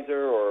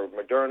Pfizer or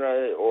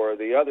Moderna or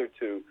the other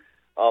two,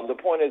 the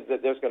point is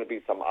that there's going to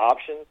be some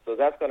options. So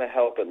that's going to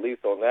help at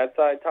least on that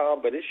side,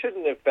 Tom. But it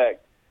shouldn't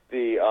affect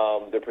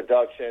the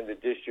production, the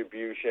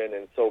distribution,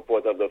 and so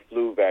forth of the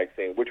flu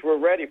vaccine, which we're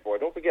ready for.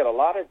 Don't forget, a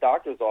lot of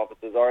doctors'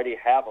 offices already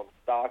have them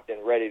stocked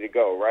and ready to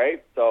go,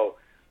 right? So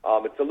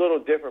it's a little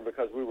different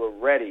because we were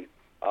ready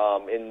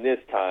in this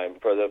time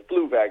for the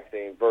flu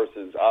vaccine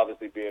versus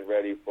obviously being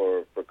ready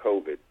for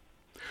COVID.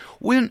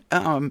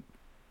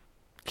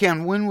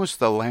 Ken, when was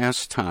the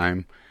last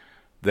time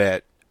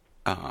that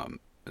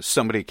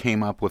somebody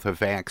came up with a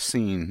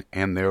vaccine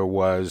and there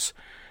was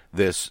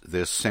this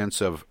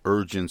sense of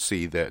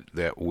urgency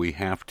that we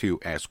have to,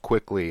 as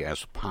quickly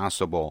as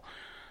possible,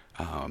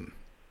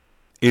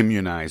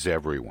 immunize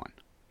everyone.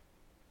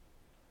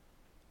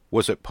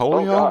 Was it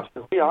polio? Oh, gosh.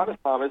 To be honest,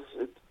 Tom,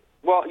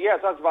 well, yes,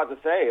 I was about to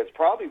say, it's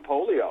probably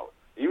polio.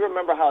 You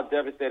remember how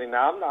devastating,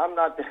 now I'm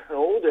not that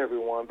old,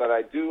 everyone, but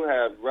I do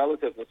have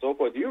relatives and so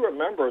forth. You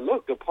remember,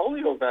 look, the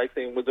polio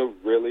vaccine was a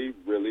really,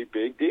 really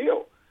big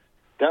deal.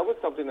 That was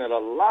something that a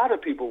lot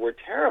of people were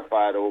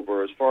terrified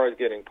over as far as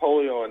getting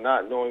polio and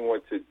not knowing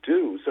what to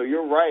do. So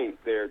you're right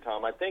there,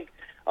 Tom. I think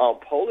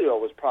polio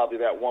was probably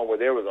that one where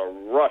there was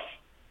a rush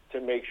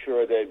to make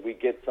sure that we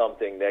get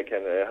something that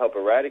can help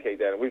eradicate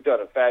that, and we've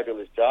done a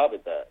fabulous job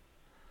at that.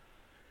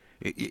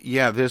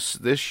 Yeah,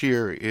 this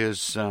year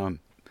is going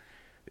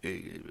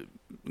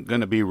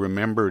to be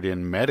remembered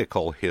in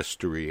medical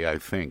history, I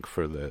think,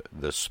 for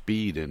the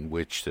speed in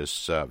which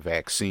this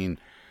vaccine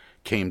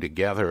came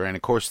together. And,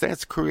 of course,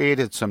 that's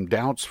created some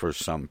doubts for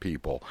some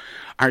people.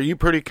 Are you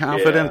pretty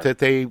confident that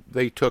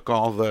they took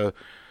all the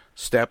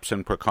steps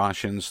and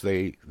precautions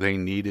they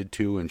needed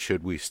to, and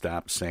should we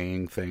stop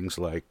saying things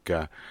like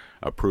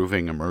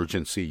approving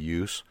emergency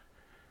use?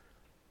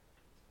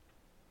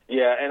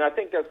 Yeah, and I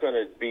think that's going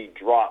to be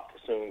dropped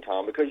soon,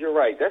 Tom, because you're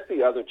right. That's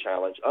the other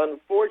challenge.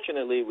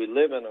 Unfortunately, we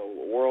live in a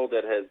world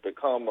that has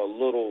become a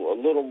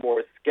little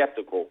more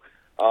skeptical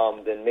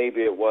than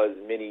maybe it was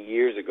many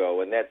years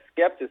ago, and that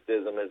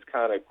skepticism has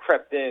kind of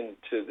crept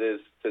into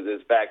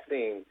this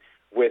vaccine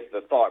with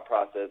the thought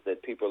process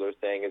that people are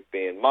saying it's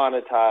being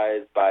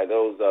monetized by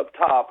those up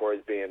top or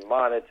it's being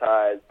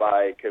monetized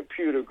by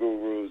computer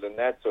gurus and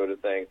that sort of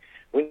thing.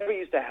 We never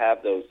used to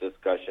have those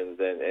discussions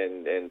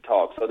and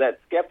talks. So that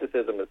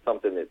skepticism is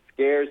something that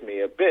scares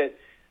me a bit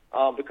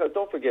because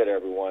don't forget,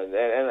 everyone,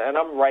 and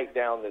I'm right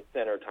down the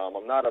center, Tom.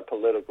 I'm not a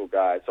political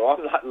guy, so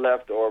I'm not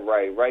left or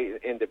right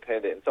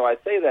independent. So I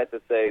say that to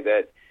say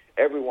that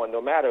everyone,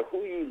 no matter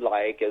who you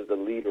like as a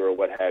leader or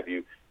what have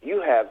you,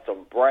 you have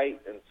some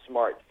bright and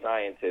smart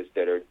scientists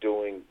that are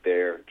doing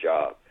their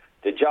job.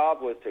 The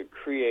job was to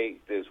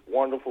create this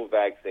wonderful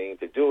vaccine,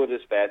 to do it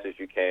as fast as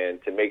you can,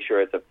 to make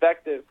sure it's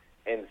effective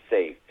and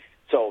safe.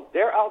 So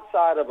they're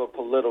outside of a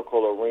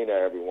political arena,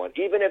 everyone,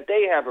 even if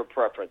they have a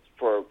preference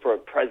for a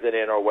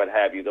president or what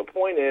have you. The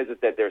point is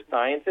that they're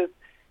scientists,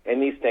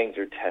 and these things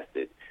are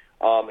tested.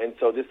 And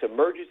so this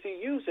emergency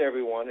use,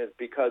 everyone, is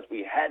because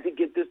we had to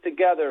get this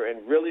together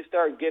and really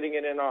start getting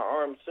it in our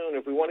arms soon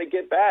if we want to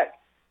get back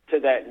to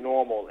that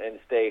normal and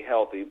stay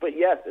healthy. But,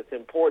 yes, it's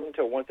important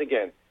to, once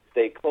again,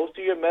 stay close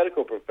to your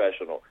medical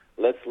professional.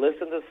 Let's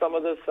listen to some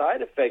of the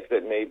side effects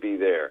that may be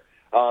there.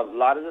 A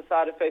lot of the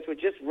side effects with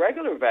just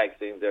regular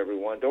vaccines,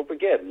 everyone. Don't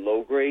forget,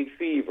 low-grade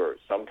fever,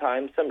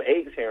 sometimes some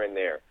aches here and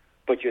there.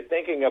 But you're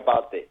thinking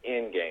about the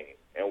end game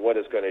and what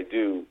it's going to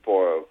do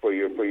for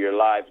your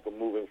lives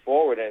moving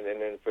forward, and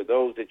then for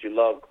those that you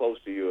love close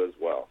to you as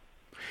well.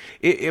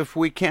 If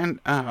we can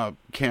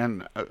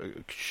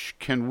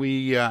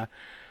we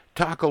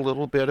talk a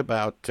little bit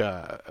about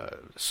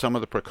some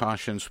of the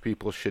precautions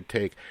people should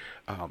take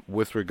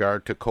with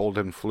regard to cold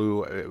and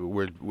flu?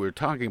 We're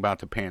talking about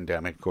the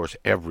pandemic. Of course,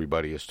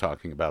 everybody is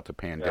talking about the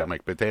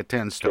pandemic, but that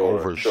tends to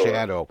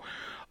overshadow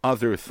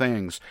other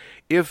things.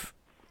 If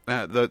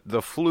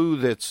the flu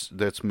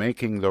that's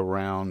making the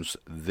rounds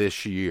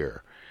this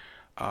year,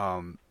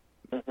 how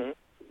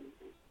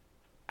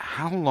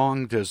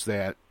long does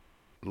that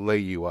lay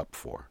you up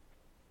for?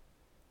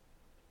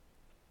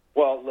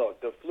 Well,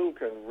 look, the flu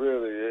can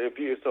really, if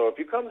you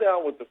come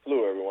down with the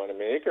flu, everyone, I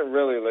mean, it can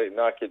really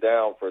knock you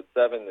down for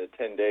 7 to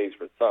 10 days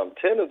for some.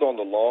 10 is on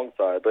the long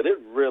side, but it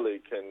really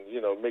can,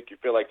 make you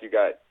feel like you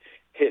got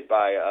hit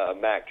by a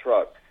Mack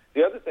truck.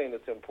 The other thing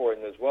that's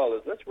important as well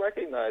is let's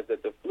recognize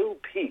that the flu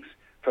peaks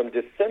from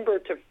December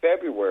to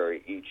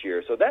February each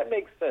year. So that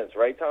makes sense,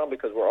 right, Tom?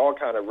 Because we're all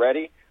kind of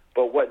ready.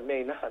 But what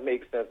may not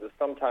make sense is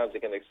sometimes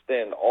it can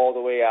extend all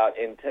the way out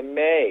into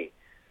May.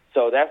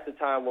 So that's the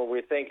time when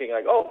we're thinking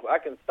like, oh, I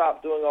can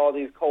stop doing all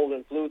these cold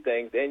and flu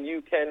things, and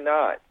you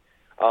cannot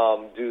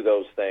do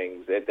those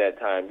things at that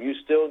time. You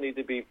still need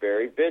to be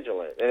very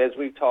vigilant. And as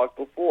we've talked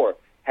before,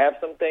 have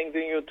some things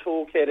in your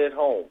toolkit at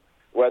home,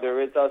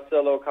 whether it's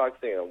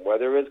oscillococcinum,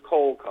 whether it's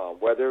Colcom,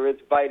 whether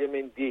it's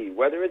vitamin D,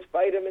 whether it's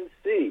vitamin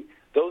C,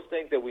 those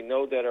things that we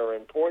know that are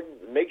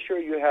important, make sure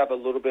you have a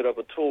little bit of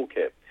a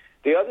toolkit.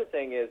 The other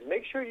thing is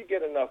make sure you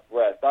get enough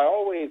rest. I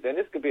always, and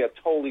this could be a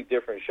totally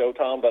different show,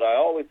 Tom, but I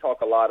always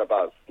talk a lot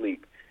about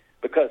sleep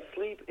because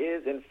sleep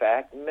is, in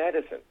fact,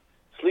 medicine.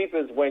 Sleep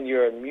is when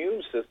your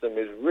immune system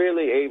is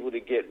really able to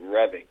get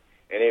revving.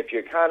 And if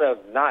you're kind of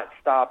not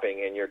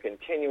stopping and you're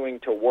continuing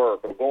to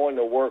work or going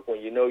to work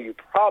when you know you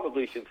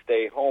probably should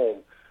stay home,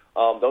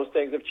 those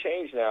things have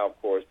changed now,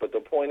 of course. But the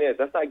point is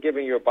that's not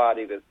giving your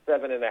body the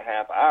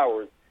 7.5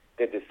 hours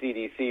that the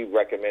CDC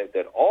recommends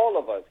that all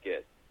of us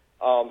get.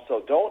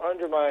 So don't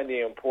undermine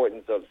the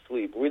importance of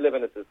sleep. We live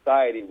in a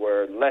society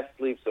where less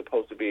sleep is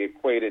supposed to be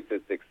equated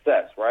to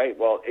success, right?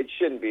 Well, it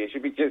shouldn't be. It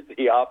should be just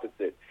the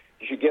opposite.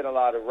 You should get a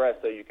lot of rest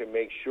so you can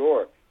make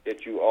sure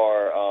that you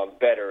are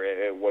better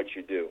at what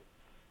you do.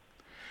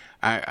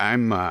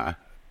 I'm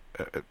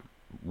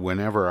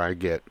whenever I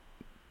get,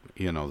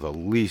 the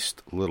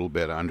least little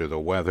bit under the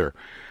weather,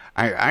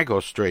 I go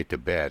straight to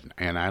bed,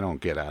 and I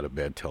don't get out of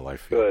bed till I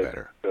feel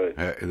better. Good.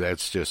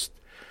 That's just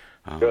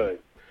good.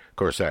 Of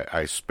course,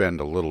 I spend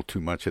a little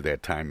too much of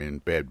that time in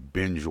bed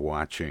binge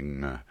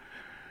watching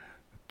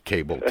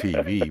cable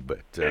TV,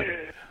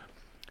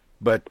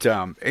 but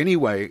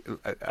anyway,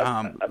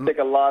 I think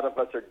a lot of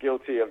us are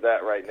guilty of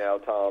that right now,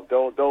 Tom.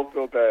 Don't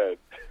feel bad.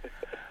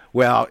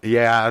 Well,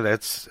 yeah,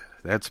 that's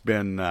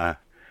been a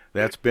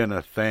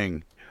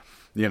thing.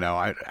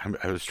 I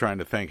was trying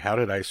to think, how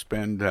did I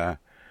spend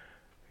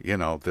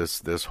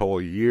this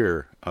whole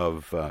year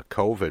of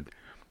COVID,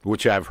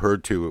 which I've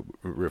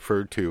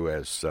referred to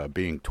as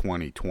being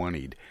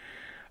 2020'd.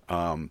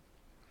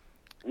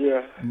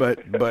 Yeah, but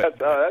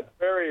that's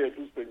very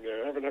interesting.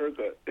 I haven't heard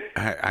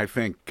that. I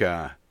think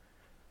the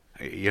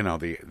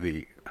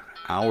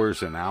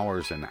hours and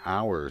hours and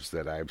hours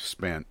that I've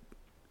spent,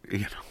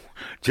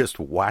 just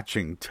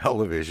watching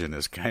television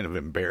is kind of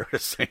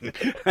embarrassing.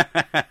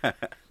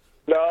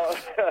 No,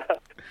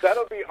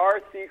 that'll be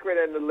our secret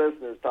and the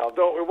listeners, Tom.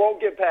 It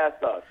won't get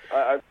past us.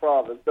 I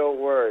promise. Don't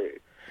worry.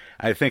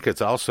 I think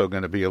it's also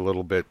going to be a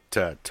little bit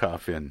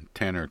tough in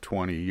 10 or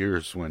 20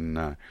 years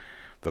when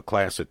the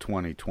class of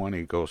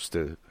 2020 goes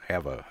to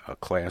have a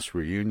class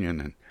reunion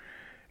and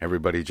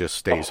everybody just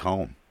stays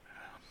home.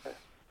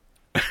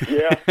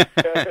 Yeah,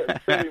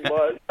 pretty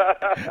much.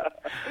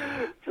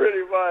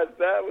 Pretty much.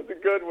 That was a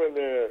good one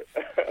there.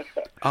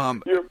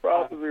 You're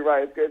probably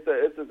right.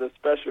 It's a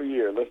special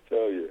year, let's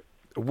tell you.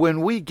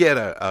 When we get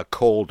a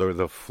cold or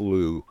the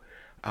flu,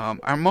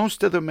 are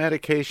most of the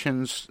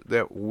medications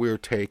that we're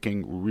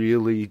taking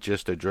really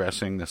just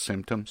addressing the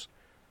symptoms?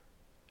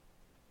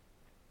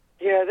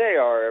 Yeah, they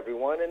are,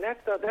 everyone, and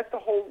that's the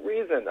whole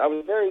reason. I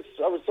was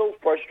so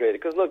frustrated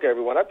because, look,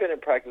 everyone, I've been in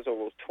practice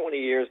over 20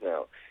 years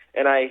now,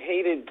 and I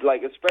hated,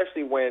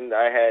 especially when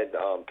I had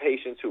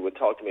patients who would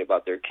talk to me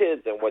about their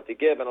kids and what to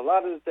give, and a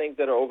lot of the things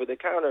that are over the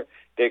counter,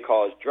 they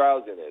cause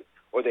drowsiness,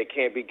 or they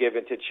can't be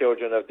given to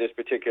children of this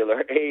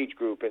particular age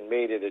group and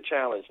made it a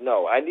challenge.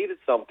 No, I needed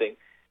something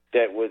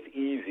that was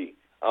easy,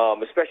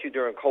 especially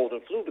during cold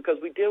and flu, because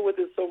we deal with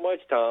it so much,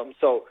 Tom.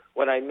 So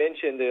when I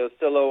mentioned the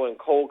Oscillo and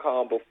Cold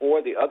Calm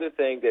before, the other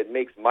thing that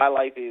makes my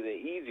life even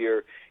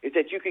easier is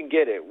that you can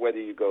get it whether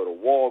you go to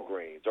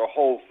Walgreens or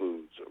Whole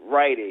Foods,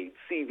 Rite Aid,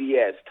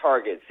 CVS,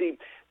 Target. See,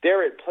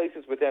 they're at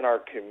places within our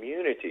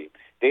community.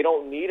 They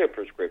don't need a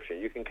prescription.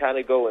 You can kind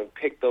of go and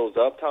pick those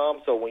up,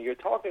 Tom. So when you're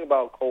talking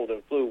about cold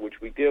and flu, which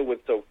we deal with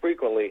so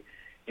frequently,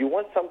 you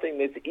want something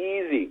that's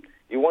easy.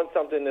 You want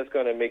something that's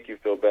going to make you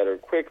feel better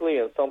quickly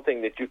and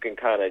something that you can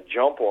kind of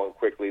jump on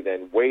quickly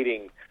than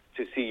waiting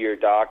to see your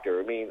doctor.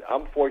 I mean,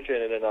 I'm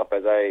fortunate enough,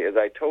 as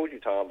I told you,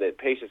 Tom, that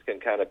patients can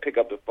kind of pick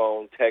up the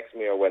phone, text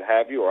me or what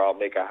have you, or I'll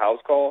make a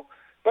house call.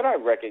 But I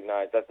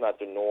recognize that's not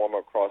the norm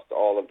across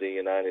all of the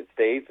United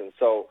States. And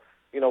so,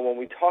 when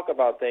we talk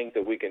about things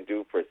that we can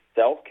do for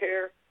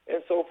self-care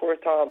and so forth,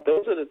 Tom,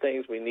 those are the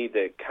things we need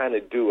to kind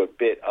of do a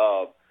bit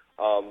of.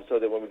 So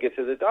that when we get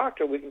to the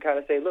doctor, we can kind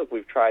of say, look,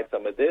 we've tried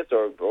some of this,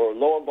 or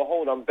lo and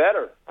behold, I'm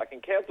better. I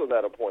can cancel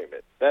that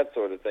appointment. That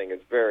sort of thing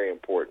is very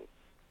important.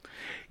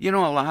 A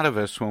lot of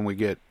us, when we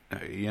get, I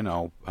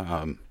don't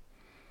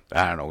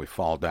know, we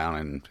fall down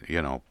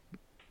and,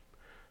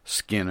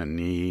 skin a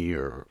knee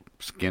or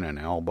skin an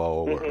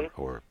elbow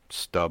or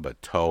stub a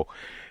toe.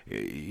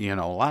 A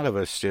lot of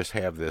us just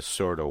have this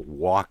sort of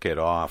walk it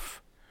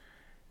off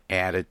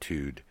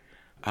attitude.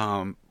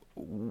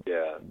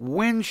 Yeah.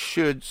 When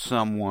should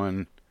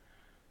someone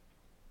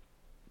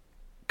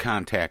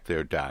contact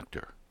their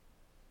doctor?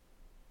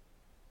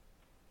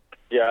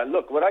 Yeah,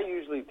 look, what I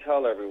usually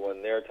tell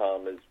everyone there,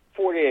 Tom, is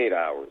 48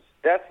 hours.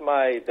 That's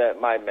my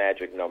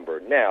magic number.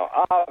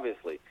 Now,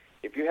 obviously,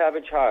 if you have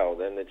a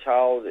child and the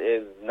child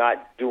is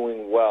not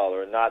doing well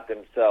or not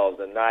themselves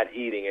and not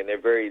eating and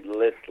they're very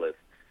listless,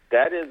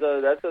 that's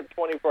a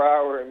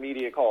 24-hour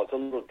immediate call. It's a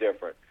little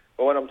different.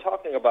 But when I'm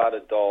talking about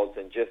adults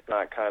and just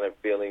not kind of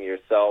feeling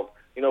yourself,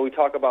 we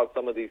talk about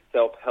some of these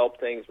self-help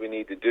things we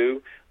need to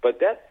do, but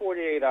that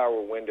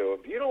 48-hour window,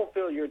 if you don't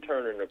feel you're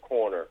turning the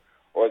corner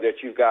or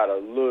that you've got a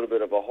little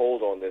bit of a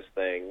hold on this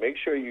thing, make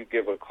sure you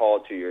give a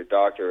call to your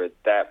doctor at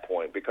that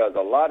point, because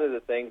a lot of the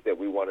things that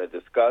we want to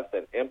discuss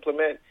and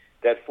implement,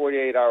 that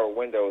 48-hour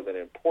window is an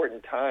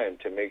important time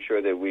to make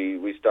sure that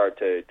we start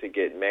to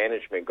get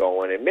management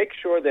going and make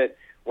sure that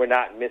we're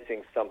not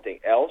missing something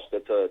else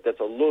that's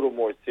a little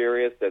more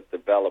serious that's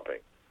developing.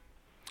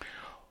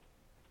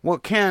 Well,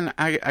 Ken,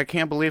 I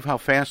can't believe how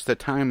fast the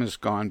time has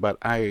gone, but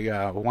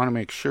I want to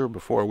make sure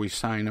before we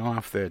sign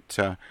off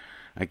that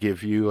I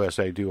give you, as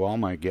I do all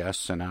my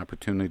guests, an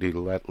opportunity to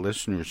let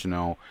listeners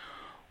know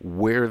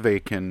where they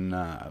can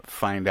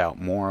find out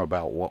more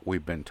about what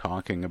we've been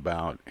talking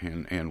about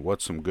and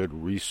what some good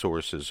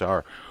resources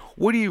are.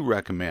 What do you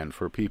recommend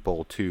for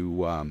people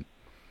to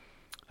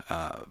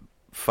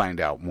find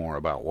out more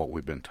about what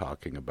we've been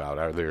talking about?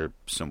 Are there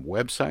some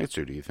websites,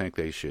 or do you think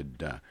they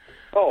should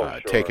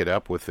sure. take it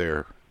up with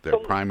their their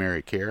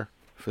primary care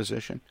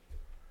physician?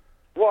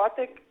 Well, I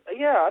think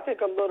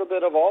a little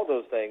bit of all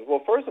those things.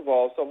 Well, first of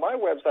all, so my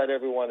website,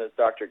 everyone, is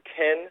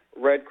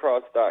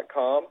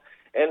drkenredcross.com,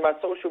 and my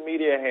social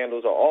media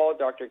handles are all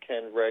Dr.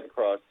 Ken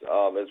Redcross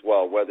as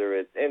well, whether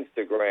it's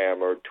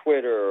Instagram or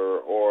Twitter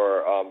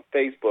or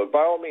Facebook. By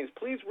all means,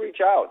 please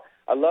reach out.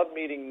 I love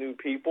meeting new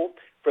people.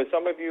 For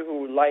some of you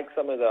who like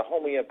some of the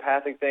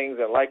homeopathic things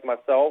and like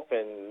myself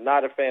and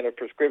not a fan of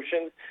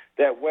prescriptions,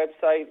 that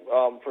website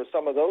for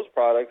some of those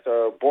products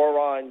are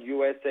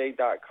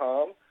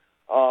boronusa.com.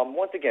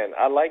 Once again,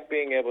 I like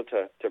being able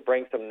to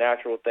bring some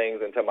natural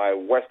things into my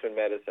Western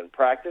medicine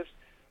practice.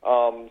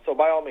 So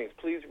by all means,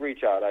 please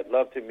reach out. I'd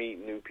love to meet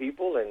new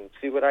people and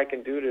see what I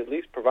can do to at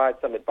least provide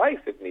some advice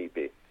if need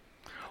be.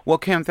 Well,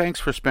 Ken,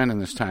 thanks for spending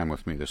this time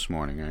with me this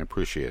morning. I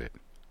appreciate it.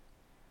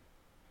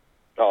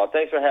 Oh,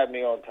 thanks for having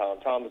me on, Tom.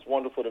 Tom, it's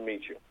wonderful to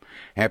meet you.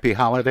 Happy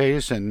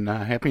holidays and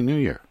Happy New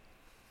Year.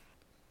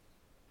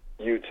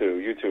 You too.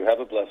 You too. Have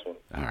a blessed one.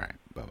 All right.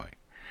 Bye-bye.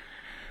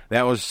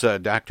 That was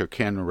Dr.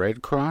 Ken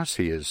Redcross.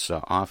 He is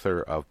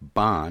author of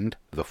Bond,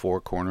 The Four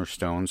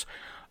Cornerstones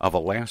of a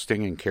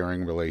Lasting and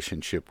Caring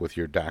Relationship with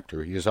Your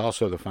Doctor. He is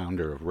also the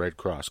founder of Red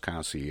Cross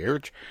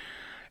Concierge,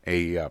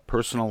 a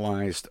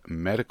personalized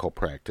medical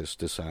practice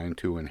designed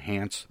to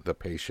enhance the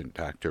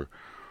patient-doctor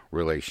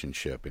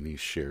relationship. And he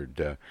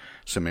shared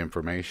some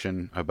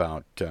information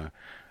about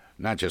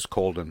not just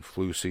cold and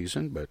flu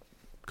season, but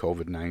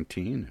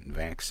COVID-19 and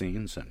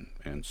vaccines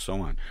and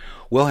so on.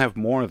 We'll have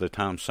more of the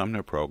Tom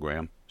Sumner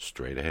program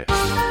straight ahead.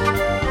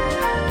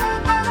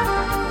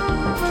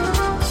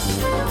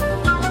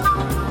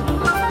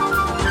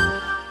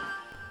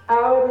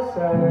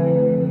 Outside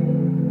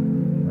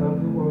of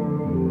the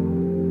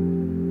world,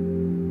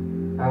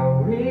 I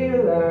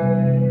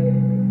realize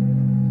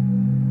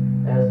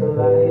as the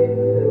light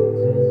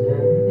filters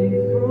gently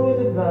through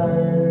the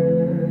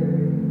vine,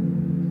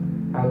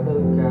 I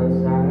look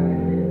outside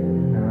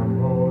and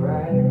I'm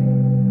alright.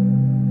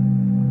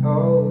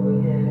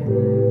 Oh yeah.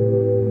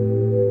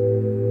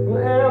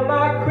 Well, am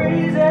I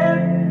crazy,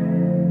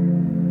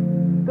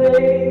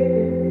 baby?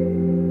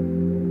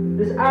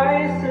 This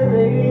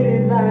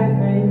isolated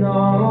life ain't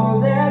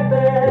all that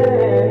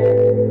bad.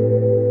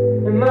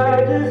 Am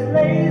I just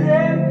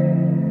lazy?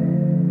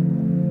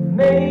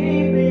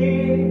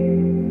 Maybe,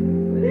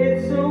 but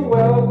it's a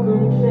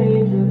welcome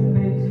change of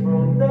pace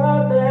from the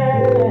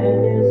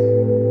madness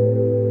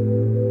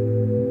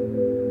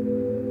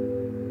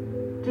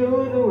to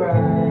the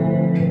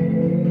right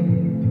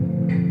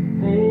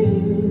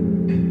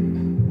thing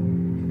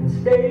and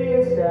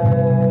stay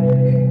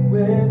inside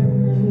with me.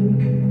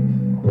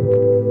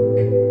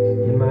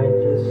 You might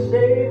just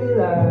save a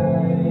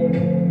life,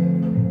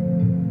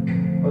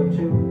 or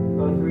two,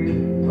 or three,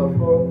 or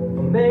four,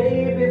 or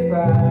maybe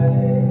five.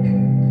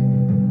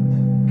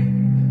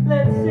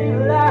 Let's save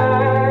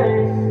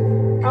lives.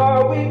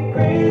 Are we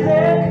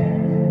crazy,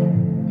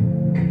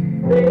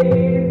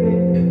 baby?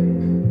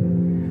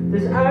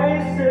 This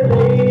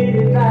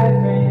isolated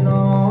life ain't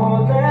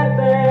all that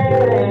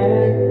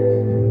bad.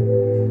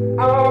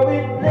 Are we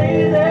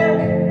lazy?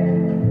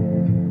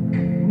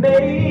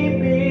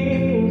 Maybe.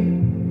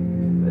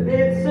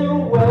 It's a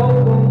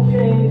welcome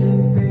change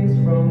of pace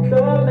from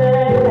the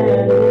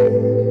madness.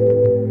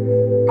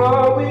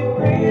 Are we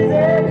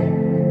crazy?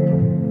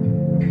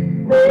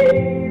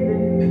 Maybe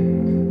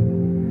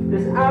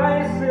this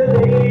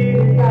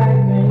isolated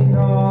life ain't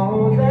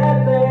all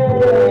that bad.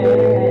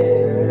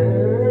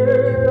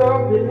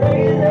 Are we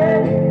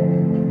lazy?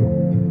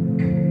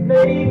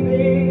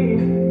 Maybe,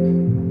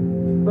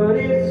 but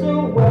it's a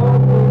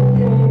welcome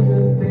change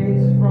of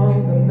pace from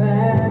the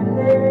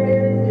madness.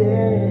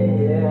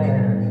 Yeah.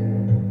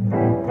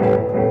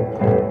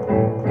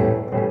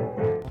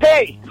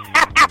 Hey,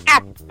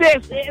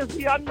 this is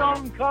the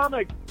Unknown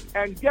Comic,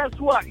 and guess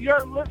what?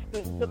 You're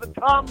listening to the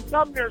Tom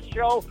Sumner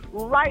Show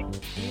right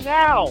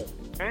now.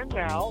 And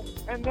now,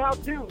 and now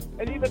too,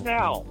 and even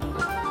now.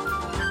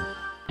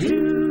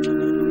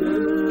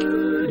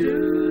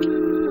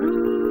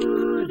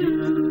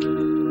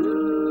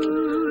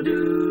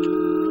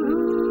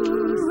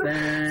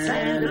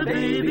 Santa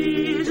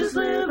baby, just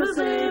live a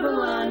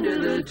sable under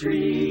the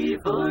tree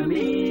for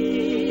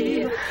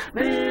me.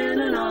 Been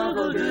an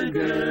awful good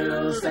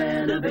girl,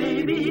 Santa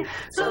baby,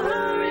 so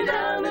hurry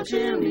down the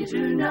chimney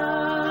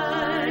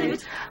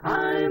tonight.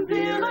 I'm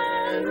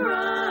feeling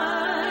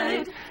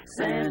right.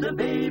 Santa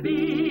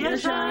baby, a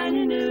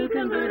shiny new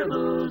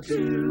convertible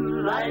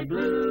to light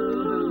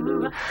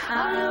blue.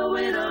 I'll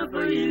wait up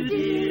for you,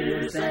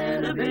 dear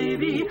Santa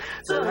baby,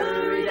 so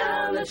hurry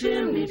down the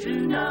chimney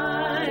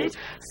tonight.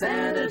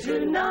 Santa,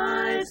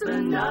 tonight's the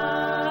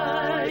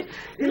night.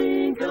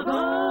 Think of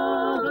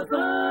all the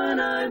fun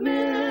I've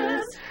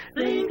missed.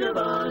 Think of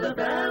all the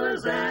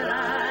fellas that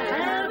I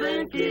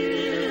haven't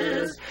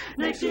kissed.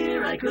 Next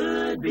year I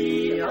could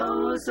be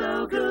oh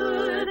so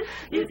good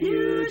if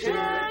you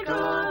check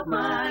off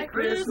my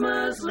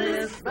Christmas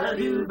list.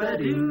 Ba-doo,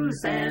 ba-doo,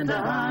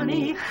 Santa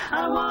honey,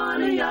 I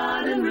want a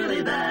yacht, and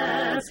really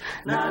that's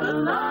not a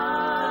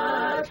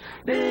lot.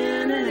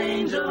 Been an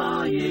angel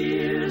all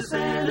year,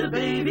 Santa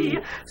baby.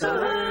 So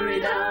hurry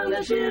down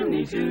the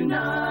chimney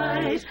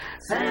tonight.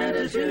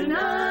 Santa,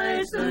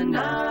 tonight's the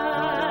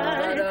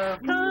night.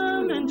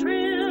 Come and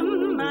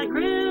trim my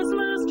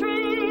Christmas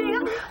tree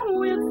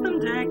with some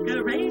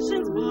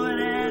decorations bought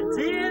at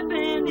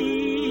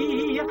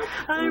Tiffany.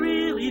 I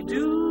really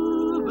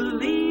do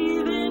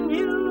believe in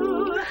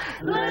you.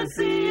 Let's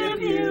see if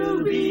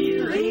you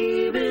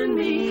believe in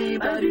me.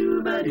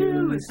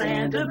 Ba-doo,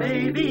 Santa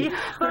baby.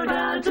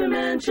 Forgot to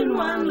mention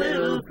one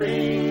little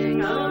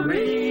thing, a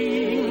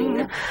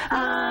ring.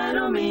 I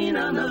don't mean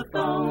on the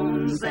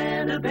phone,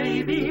 Santa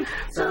baby.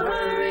 So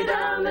hurry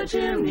down the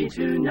chimney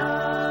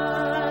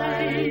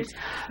tonight.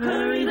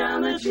 Hurry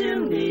down the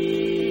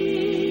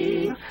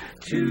chimney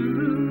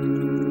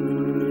tonight.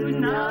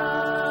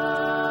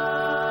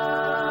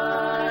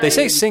 They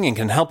say singing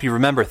can help you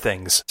remember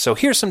things, so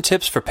here's some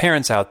tips for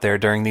parents out there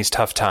during these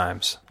tough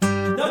times.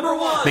 Number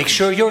 1. Make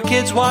sure your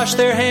kids wash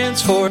their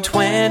hands for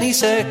 20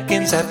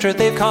 seconds after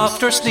they've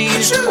coughed or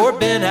sneezed or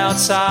been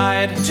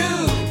outside. 2.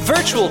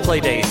 Virtual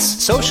playdates,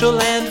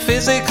 social and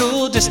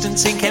physical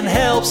distancing can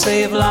help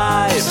save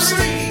lives.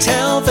 3.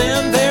 Tell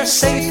them they're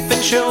safe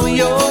and show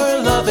your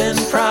love and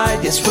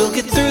pride. Yes, we'll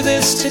get through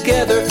this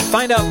together.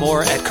 Find out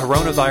more at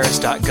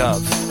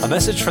coronavirus.gov. A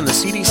message from the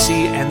CDC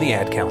and the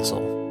Ad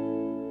Council.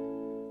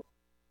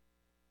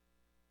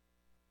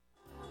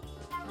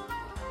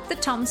 The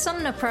Tom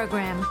Sumner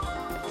Program.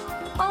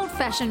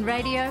 Old-fashioned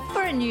radio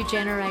for a new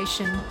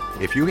generation.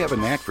 If you have a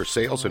knack for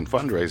sales and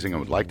fundraising and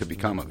would like to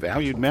become a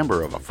valued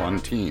member of a fun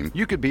team,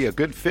 you could be a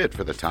good fit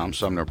for the Tom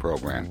Sumner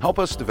Program. Help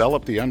us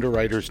develop the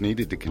underwriters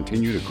needed to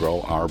continue to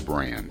grow our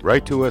brand.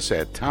 Write to us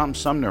at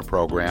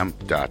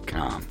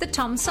TomSumnerProgram.com. The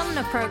Tom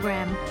Sumner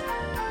Program.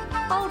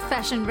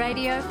 Old-fashioned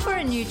radio for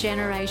a new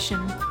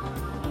generation.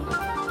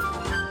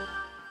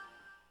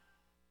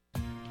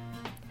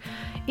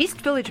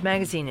 East Village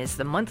Magazine is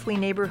the monthly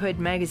neighborhood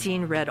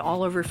magazine read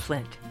all over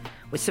Flint.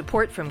 With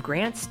support from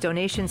grants,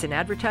 donations, and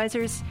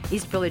advertisers,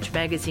 East Village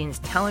Magazine's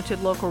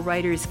talented local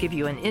writers give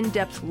you an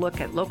in-depth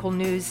look at local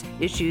news,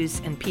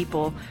 issues, and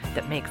people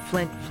that make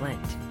Flint,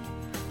 Flint.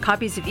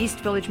 Copies of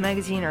East Village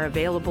Magazine are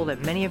available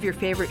at many of your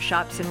favorite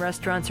shops and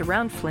restaurants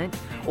around Flint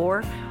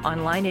or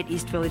online at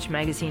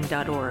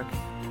eastvillagemagazine.org.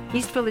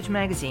 East Village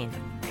Magazine,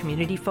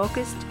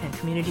 community-focused and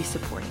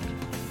community-supported.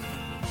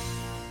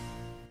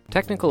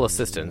 Technical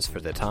assistance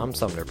for the Tom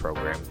Sumner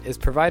Program is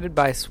provided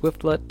by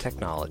Swiftlet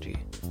Technology,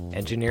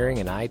 engineering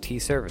and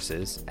IT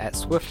services at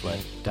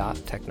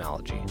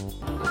swiftlet.technology. How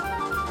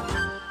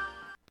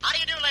do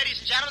you do, ladies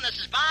and gentlemen? This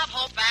is Bob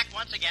Hope back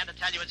once again to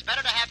tell you it's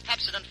better to have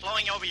Pepsodent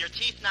flowing over your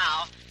teeth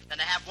now than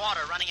to have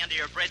water running under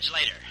your bridge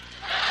later.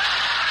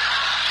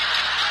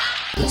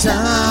 The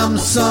Tom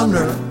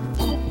Sumner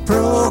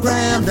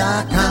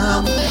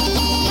Program.com.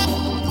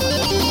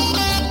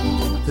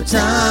 The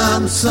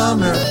Tom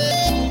Sumner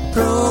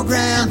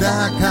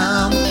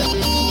Program.com.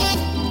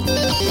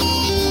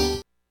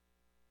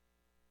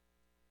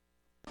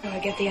 I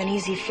get the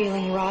uneasy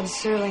feeling Rod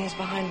Serling is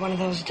behind one of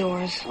those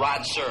doors.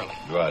 Rod Serling.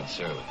 Rod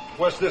Serling.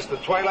 What's this, the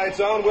Twilight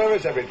Zone? Where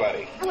is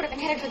everybody? I would have been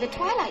headed for the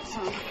Twilight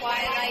Zone.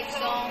 Twilight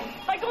Zone.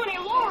 If I go any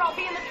lower, I'll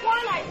be in the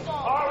Twilight Zone.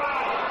 All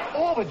right.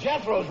 Oh, but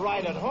Jethro's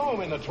right at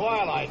home in the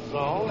Twilight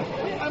Zone.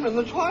 I'm in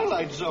the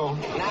Twilight Zone.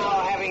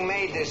 Now, having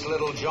made this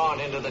little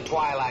jaunt into the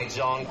Twilight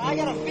Zone, I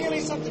got a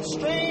feeling something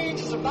strange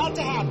is about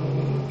to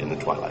happen. In the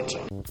Twilight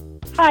Zone.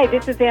 Hi,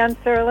 this is Ann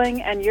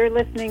Serling, and you're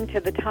listening to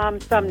the Tom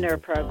Sumner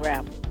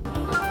Program.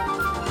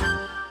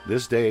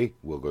 This day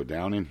will go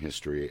down in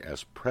history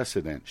as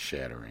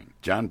precedent-shattering.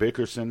 John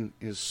Bickerson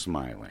is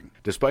smiling.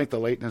 Despite the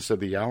lateness of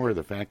the hour,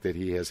 the fact that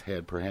he has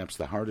had perhaps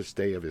the hardest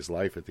day of his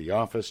life at the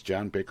office,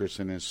 John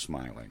Bickerson is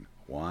smiling.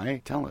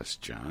 Why? Tell us,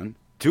 John.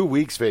 2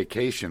 weeks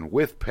vacation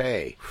with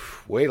pay.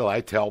 Wait till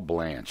I tell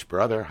Blanche,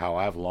 brother, how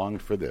I've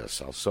longed for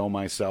this. I'll sew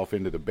myself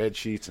into the bed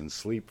sheets and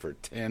sleep for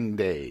 10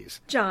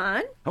 days.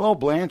 John? Hello,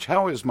 Blanche.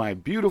 How is my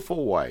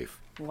beautiful wife?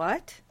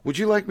 What? Would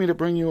you like me to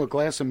bring you a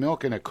glass of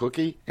milk and a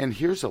cookie? And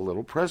here's a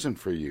little present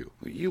for you.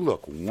 You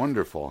look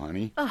wonderful,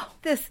 honey. Oh,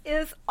 this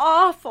is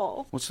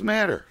awful. What's the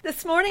matter?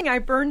 This morning I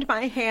burned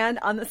my hand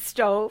on the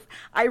stove.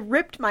 I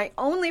ripped my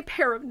only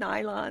pair of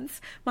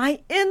nylons. My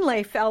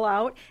inlay fell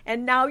out,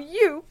 and now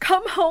you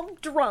come home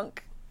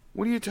drunk.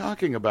 What are you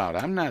talking about?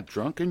 I'm not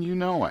drunk, and you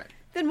know it.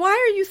 Then why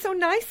are you so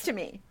nice to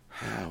me?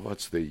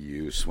 What's the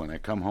use? When I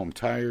come home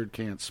tired,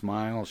 can't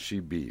smile, she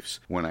beefs.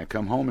 When I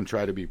come home and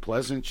try to be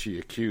pleasant, she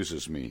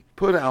accuses me.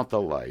 Put out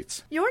the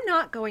lights. You're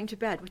not going to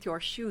bed with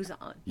your shoes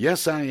on.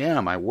 Yes, I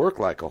am. I work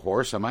like a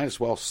horse. I might as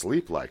well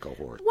sleep like a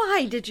horse.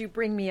 Why did you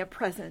bring me a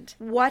present?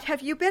 What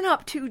have you been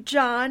up to,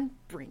 John?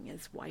 Bring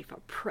his wife a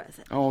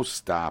present. Oh,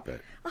 stop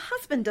it. A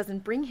husband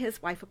doesn't bring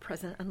his wife a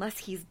present unless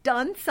he's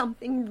done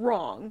something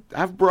wrong.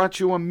 I've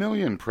brought you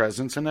 1,000,000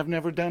 presents, and I've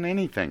never done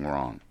anything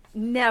wrong.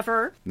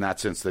 Never.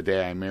 Not since the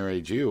day I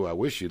married you. I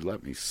wish you'd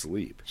let me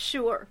sleep.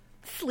 Sure.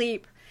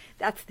 Sleep.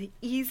 That's the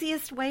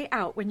easiest way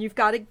out when you've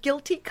got a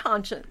guilty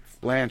conscience.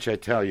 Blanche, I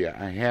tell you,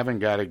 I haven't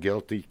got a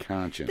guilty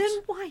conscience.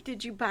 Then why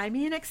did you buy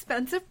me an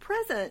expensive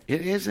present?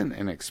 It isn't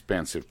an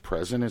expensive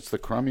present. It's the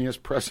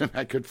crummiest present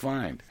I could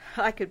find.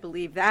 I could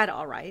believe that,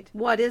 all right.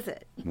 What is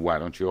it? Why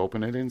don't you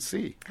open it and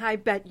see? I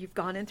bet you've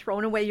gone and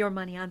thrown away your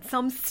money on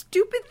some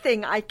stupid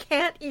thing I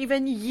can't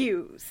even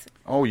use.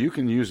 Oh, you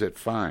can use it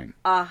fine.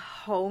 A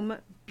home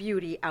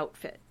beauty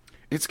outfit.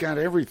 It's got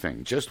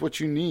everything, just what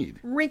you need.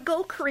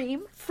 Wrinkle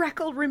cream,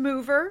 freckle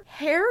remover,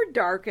 hair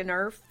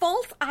darkener,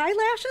 false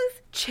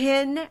eyelashes,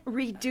 chin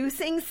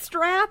reducing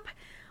strap.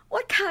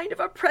 What kind of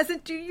a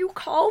present do you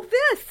call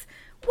this?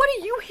 What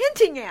are you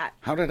hinting at?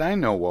 How did I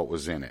know what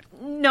was in it?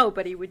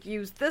 Nobody would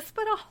use this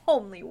but a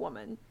homely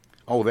woman.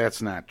 Oh,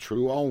 that's not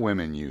true. All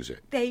women use it.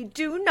 They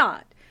do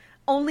not.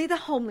 Only the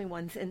homely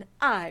ones, and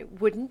I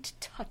wouldn't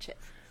touch it.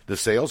 The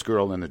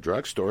salesgirl in the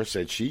drugstore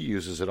said she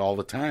uses it all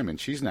the time, and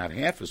she's not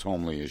half as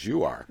homely as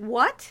you are.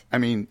 What? I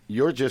mean,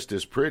 you're just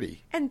as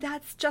pretty. And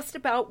that's just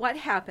about what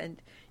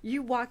happened.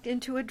 You walked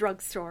into a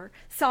drugstore,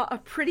 saw a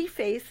pretty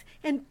face,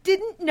 and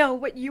didn't know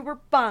what you were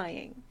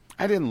buying.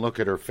 I didn't look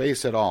at her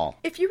face at all.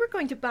 If you were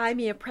going to buy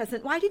me a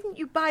present, why didn't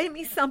you buy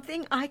me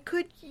something I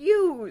could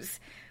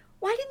use?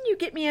 Why didn't you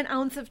get me an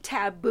ounce of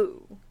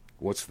Taboo?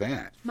 What's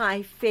that?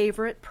 My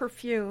favorite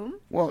perfume.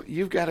 Well,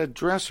 you've got a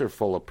dresser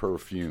full of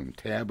perfume.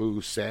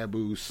 Taboo,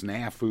 Sabu,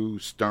 Snafu,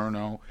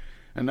 Sterno.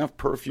 Enough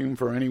perfume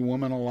for any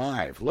woman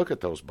alive. Look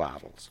at those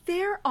bottles.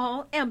 They're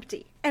all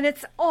empty, and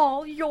it's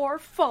all your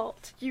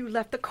fault. You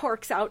left the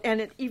corks out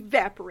and it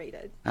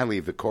evaporated. I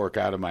leave the cork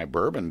out of my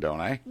bourbon, don't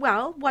I?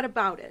 Well, what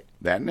about it?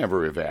 That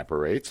never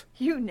evaporates.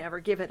 You never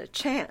give it a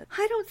chance.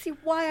 I don't see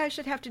why I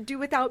should have to do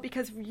without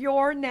because of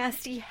your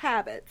nasty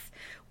habits.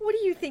 What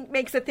do you think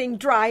makes a thing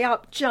dry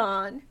up,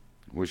 John?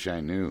 Wish I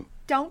knew.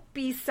 Don't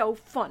be so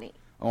funny.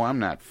 Oh, I'm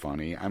not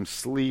funny. I'm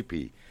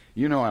sleepy.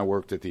 You know I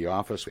worked at the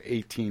office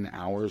 18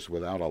 hours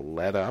without a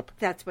let up.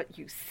 That's what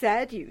you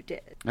said you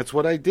did. That's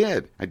what I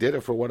did. I did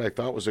it for what I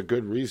thought was a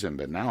good reason,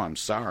 but now I'm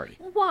sorry.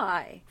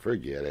 Why?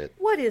 Forget it.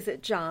 What is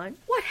it, John?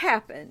 What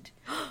happened?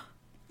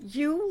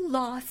 You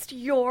lost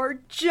your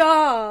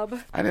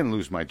job. I didn't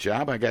lose my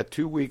job. I got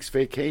 2 weeks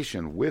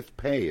vacation with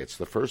pay. It's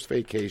the first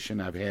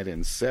vacation I've had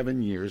in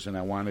 7 years, and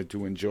I wanted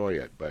to enjoy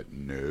it. But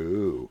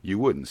no, you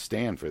wouldn't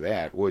stand for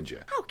that, would you?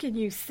 How can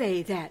you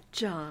say that,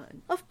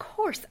 John? Of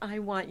course I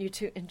want you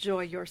to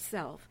enjoy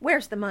yourself.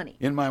 Where's the money?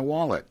 In my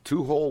wallet.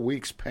 2 whole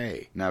weeks'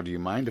 pay. Now, do you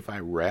mind if I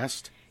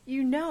rest?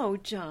 You know,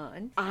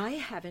 John, I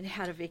haven't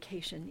had a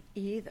vacation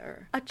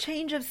either. A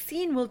change of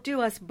scene will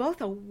do us both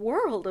a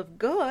world of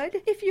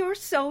good. If you're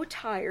so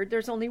tired,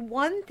 there's only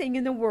one thing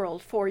in the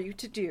world for you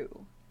to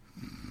do.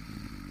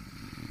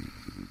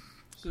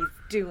 He's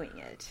doing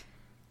it.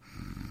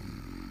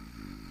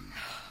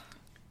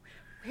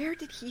 Where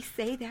did he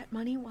say that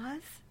money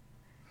was?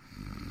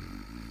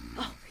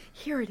 Oh,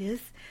 here it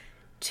is.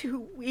 2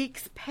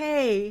 weeks'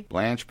 pay.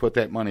 Blanche, put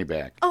that money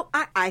back. Oh,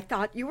 I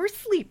thought you were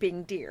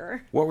sleeping,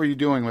 dear. What were you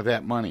doing with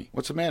that money?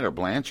 What's the matter,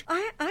 Blanche?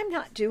 I'm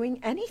not doing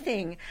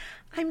anything.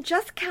 I'm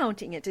just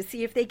counting it to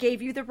see if they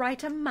gave you the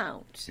right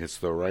amount. It's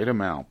the right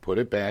amount. Put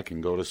it back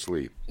and go to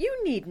sleep.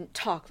 You needn't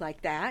talk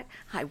like that.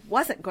 I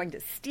wasn't going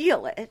to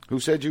steal it. Who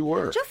said you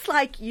were? Just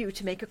like you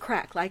to make a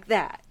crack like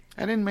that.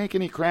 I didn't make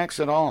any cracks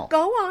at all.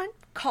 Go on.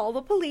 Call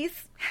the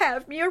police.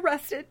 Have me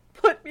arrested.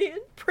 Put me in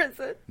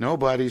prison.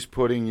 Nobody's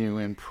putting you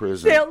in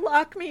prison. They'll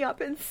lock me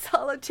up in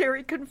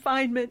solitary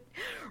confinement.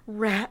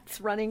 Rats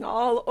running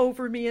all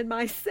over me in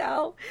my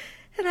cell.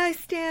 And I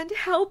stand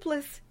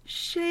helpless,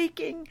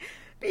 shaking,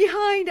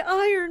 behind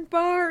iron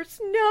bars.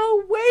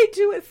 No way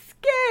to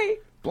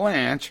escape.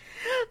 Blanche.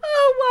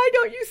 Oh, why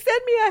don't you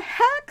send me a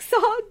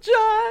hacksaw,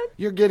 John?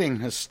 You're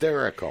getting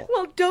hysterical.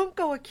 Well, don't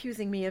go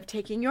accusing me of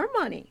taking your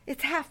money.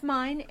 It's half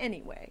mine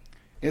anyway.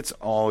 It's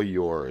all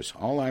yours.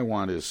 All I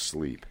want is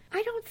sleep.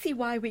 I don't see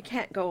why we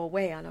can't go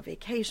away on a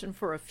vacation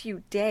for a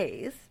few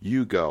days.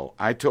 You go.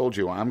 I told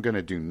you I'm going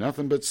to do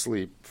nothing but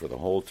sleep for the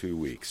whole 2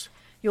 weeks.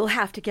 You'll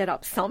have to get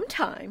up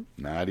sometime.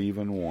 Not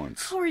even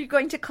once. How are you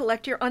going to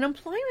collect your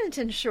unemployment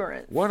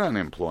insurance? What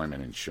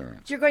unemployment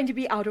insurance? You're going to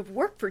be out of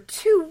work for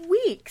 2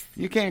 weeks.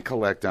 You can't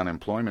collect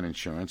unemployment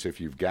insurance if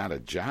you've got a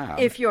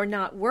job. If you're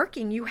not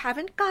working, you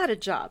haven't got a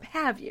job,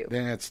 have you?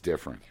 That's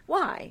different.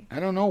 Why? I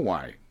don't know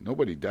why.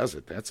 Nobody does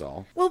it, that's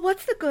all. Well,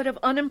 what's the good of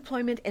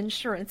unemployment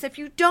insurance if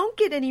you don't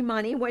get any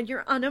money when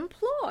you're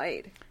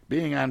unemployed?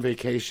 Being on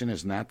vacation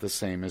is not the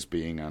same as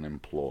being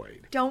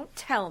unemployed. Don't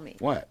tell me.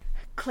 What?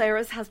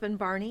 Clara's husband,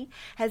 Barney,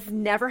 has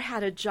never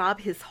had a job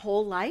his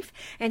whole life,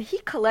 and he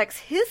collects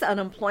his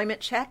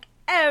unemployment check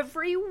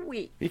every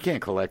week. He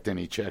can't collect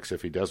any checks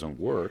if he doesn't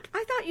work.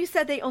 I thought you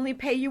said they only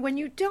pay you when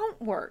you don't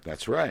work.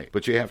 That's right.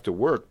 But you have to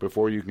work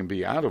before you can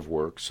be out of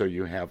work, so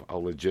you have a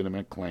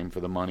legitimate claim for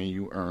the money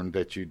you earned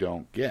that you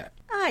don't get.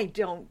 I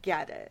don't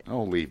get it.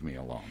 Oh, leave me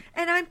alone.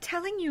 And I'm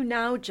telling you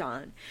now,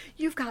 John,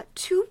 you've got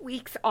 2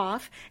 weeks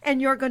off,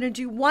 and you're going to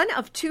do one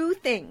of two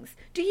things.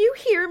 Do you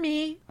hear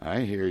me?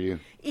 I hear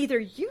you. Either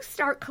you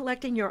start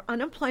collecting your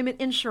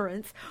unemployment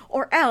insurance,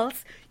 or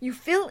else you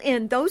fill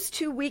in those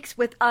 2 weeks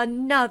with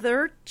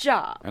another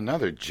job.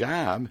 Another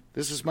job?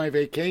 This is my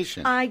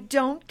vacation. I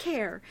don't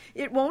care.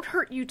 It won't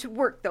hurt you to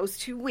work those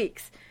 2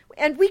 weeks.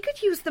 And we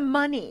could use the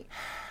money.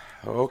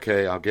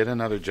 Okay, I'll get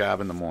another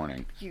job in the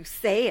morning. You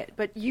say it,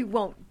 but you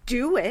won't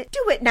do it.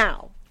 Do it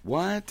now.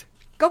 What?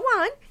 Go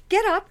on.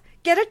 Get up.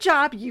 Get a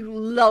job, you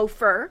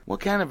loafer.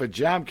 What kind of a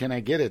job can I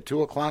get at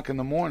 2 o'clock in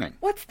the morning?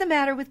 What's the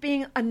matter with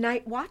being a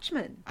night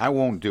watchman? I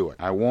won't do it.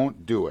 I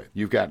won't do it.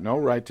 You've got no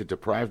right to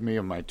deprive me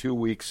of my 2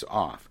 weeks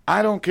off.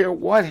 I don't care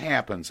what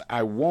happens.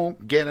 I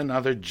won't get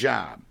another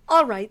job.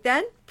 All right,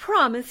 then.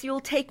 Promise you'll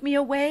take me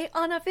away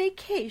on a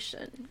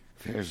vacation.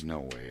 There's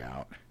no way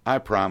out. I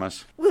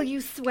promise. Will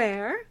you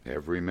swear?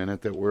 Every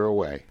minute that we're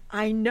away.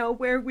 I know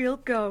where we'll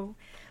go.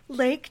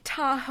 Lake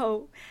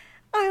Tahoe.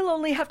 I'll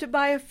only have to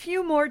buy a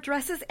few more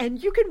dresses,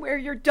 and you can wear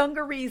your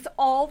dungarees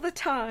all the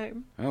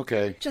time.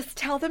 Okay. Just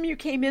tell them you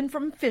came in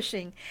from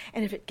fishing,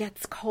 and if it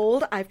gets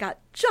cold, I've got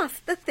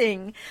just the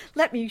thing.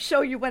 Let me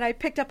show you what I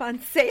picked up on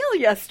sale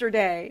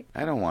yesterday.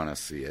 I don't want to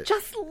see it.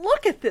 Just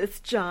look at this,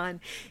 John.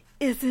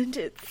 Isn't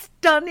it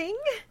stunning?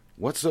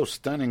 What's so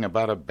stunning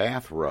about a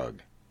bath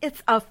rug?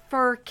 It's a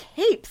fur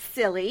cape,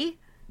 silly.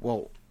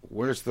 Well,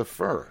 where's the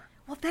fur?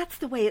 Well, that's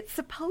the way it's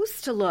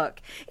supposed to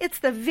look. It's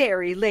the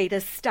very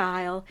latest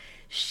style.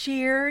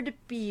 Sheared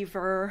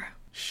beaver.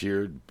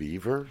 Sheared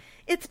beaver?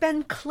 It's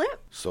been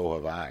clipped. So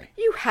have I.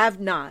 You have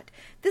not.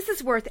 This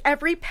is worth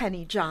every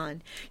penny,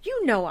 John.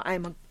 You know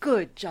I'm a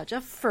good judge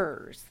of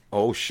furs.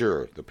 Oh,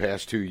 sure. The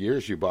past 2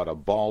 years you bought a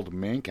bald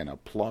mink and a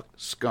plucked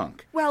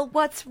skunk. Well,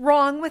 what's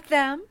wrong with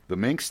them? The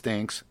mink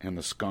stinks and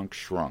the skunk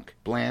shrunk.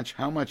 Blanche,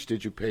 how much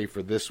did you pay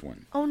for this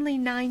one? Only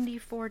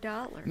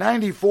 $94.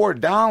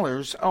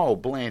 $94? Oh,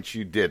 Blanche,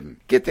 you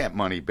didn't. Get that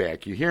money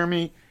back, you hear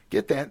me?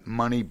 Get that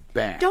money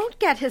back. Don't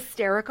get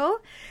hysterical.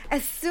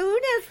 As soon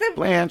as the...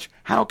 Blanche,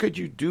 how could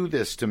you do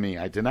this to me?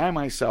 I deny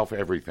myself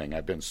everything.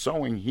 I've been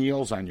sewing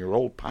heels on your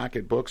old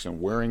pocketbooks and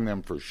wearing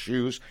them for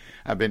shoes.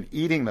 I've been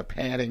eating the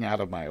padding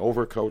out of my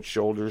overcoat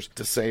shoulders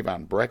to save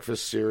on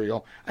breakfast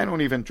cereal. I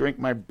don't even drink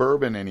my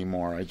bourbon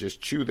anymore. I just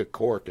chew the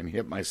cork and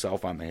hit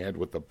myself on the head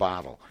with the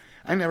bottle.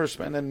 I never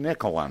spend a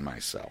nickel on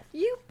myself.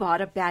 You bought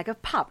a bag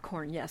of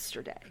popcorn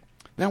yesterday.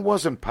 That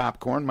wasn't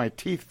popcorn. My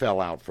teeth fell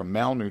out from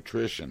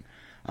malnutrition.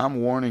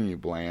 I'm warning you,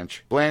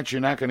 Blanche. Blanche, you're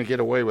not going to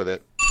get away with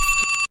it.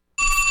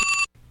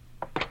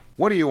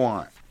 What do you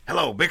want?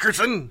 Hello,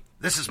 Bickerson.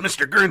 This is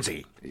Mr.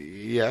 Guernsey.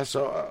 Yes.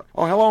 Hello,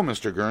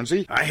 Mr.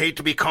 Guernsey. I hate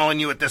to be calling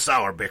you at this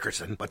hour,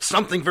 Bickerson, but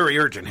something very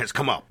urgent has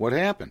come up. What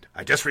happened?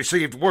 I just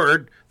received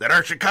word that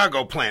our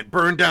Chicago plant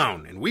burned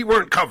down, and we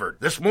weren't covered.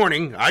 This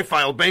morning, I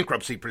filed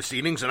bankruptcy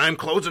proceedings, and I'm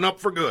closing up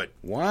for good.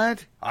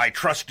 What? I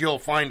trust you'll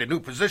find a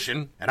new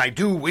position, and I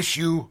do wish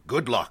you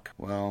good luck.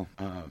 Well,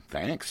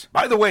 thanks.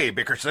 By the way,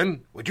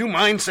 Bickerson, would you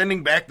mind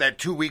sending back that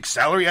 2 weeks'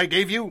 salary I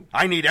gave you?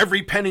 I need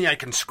every penny I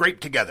can scrape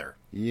together.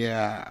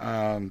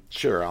 Yeah,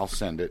 sure, I'll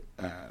send it.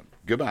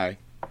 Goodbye.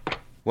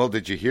 Well,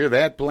 did you hear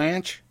that,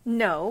 Blanche?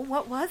 No,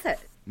 what was it?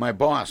 My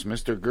boss,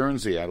 Mr.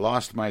 Guernsey. I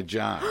lost my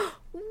job.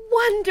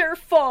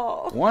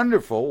 Wonderful!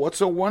 Wonderful? What's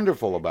so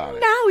wonderful about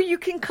it? Now you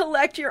can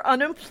collect your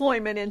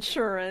unemployment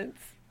insurance.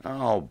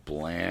 Oh,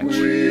 Blanche.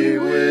 We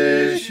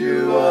wish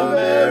you a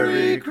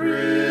Merry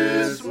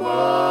Christmas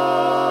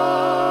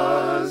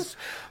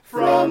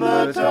from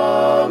the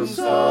Tom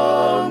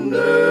Sumner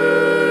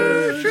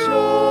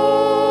Show.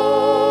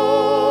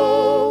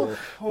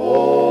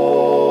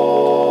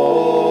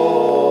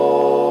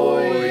 Oh,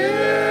 yeah.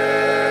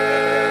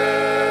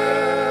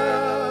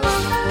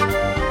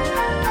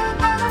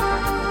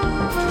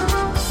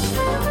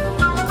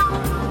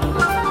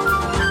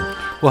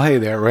 Well, hey,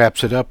 that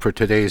wraps it up for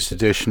today's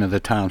edition of the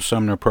Tom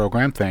Sumner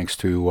program. Thanks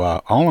to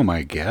all of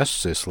my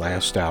guests this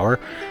last hour.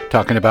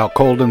 Talking about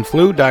cold and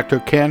flu, Dr.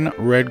 Ken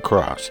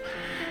Redcross.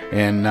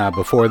 And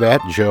before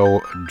that,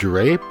 Joe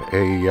Drape,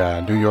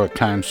 a New York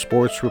Times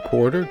sports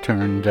reporter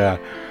turned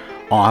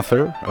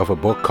author of a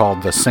book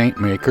called The Saint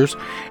Makers.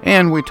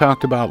 And we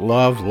talked about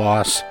love,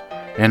 loss,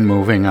 and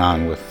moving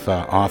on with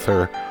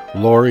author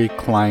Lori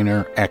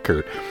Kleiner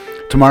Eckert.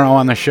 Tomorrow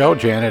on the show,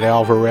 Janet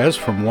Alvarez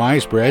from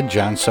Wisebread,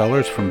 John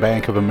Sellers from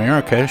Bank of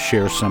America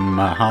share some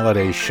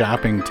holiday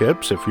shopping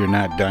tips if you're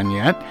not done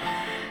yet.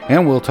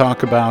 And we'll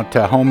talk about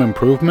home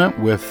improvement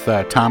with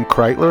Tom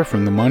Kreitler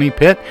from the Money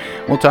Pit.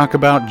 We'll talk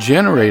about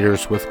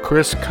generators with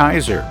Chris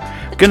Kaiser.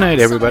 Good night,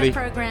 everybody. The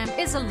program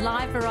is a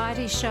live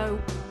variety show.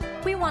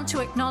 We want to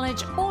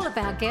acknowledge all of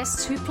our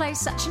guests who play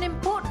such an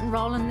important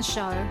role in the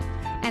show,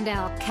 and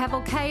our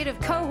cavalcade of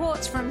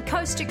cohorts from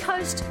coast to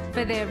coast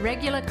for their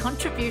regular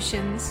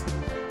contributions.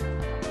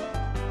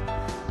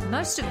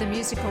 Most of the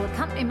musical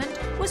accompaniment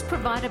was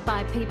provided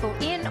by people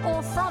in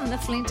or from the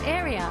Flint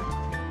area.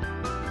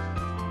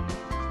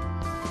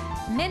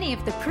 Many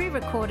of the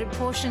pre-recorded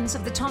portions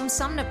of the Tom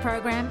Sumner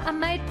program are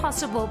made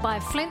possible by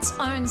Flint's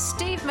own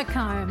Steve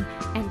McComb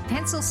and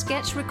Pencil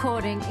Sketch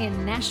Recording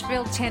in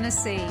Nashville,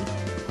 Tennessee.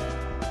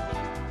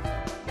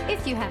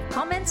 If you have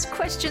comments,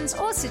 questions,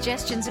 or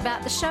suggestions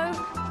about the show,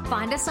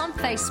 find us on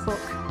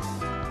Facebook.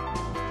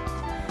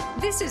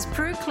 This is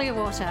Prue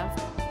Clearwater.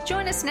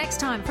 Join us next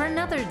time for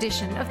another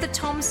edition of the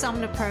Tom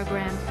Sumner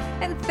program,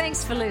 and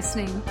thanks for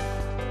listening.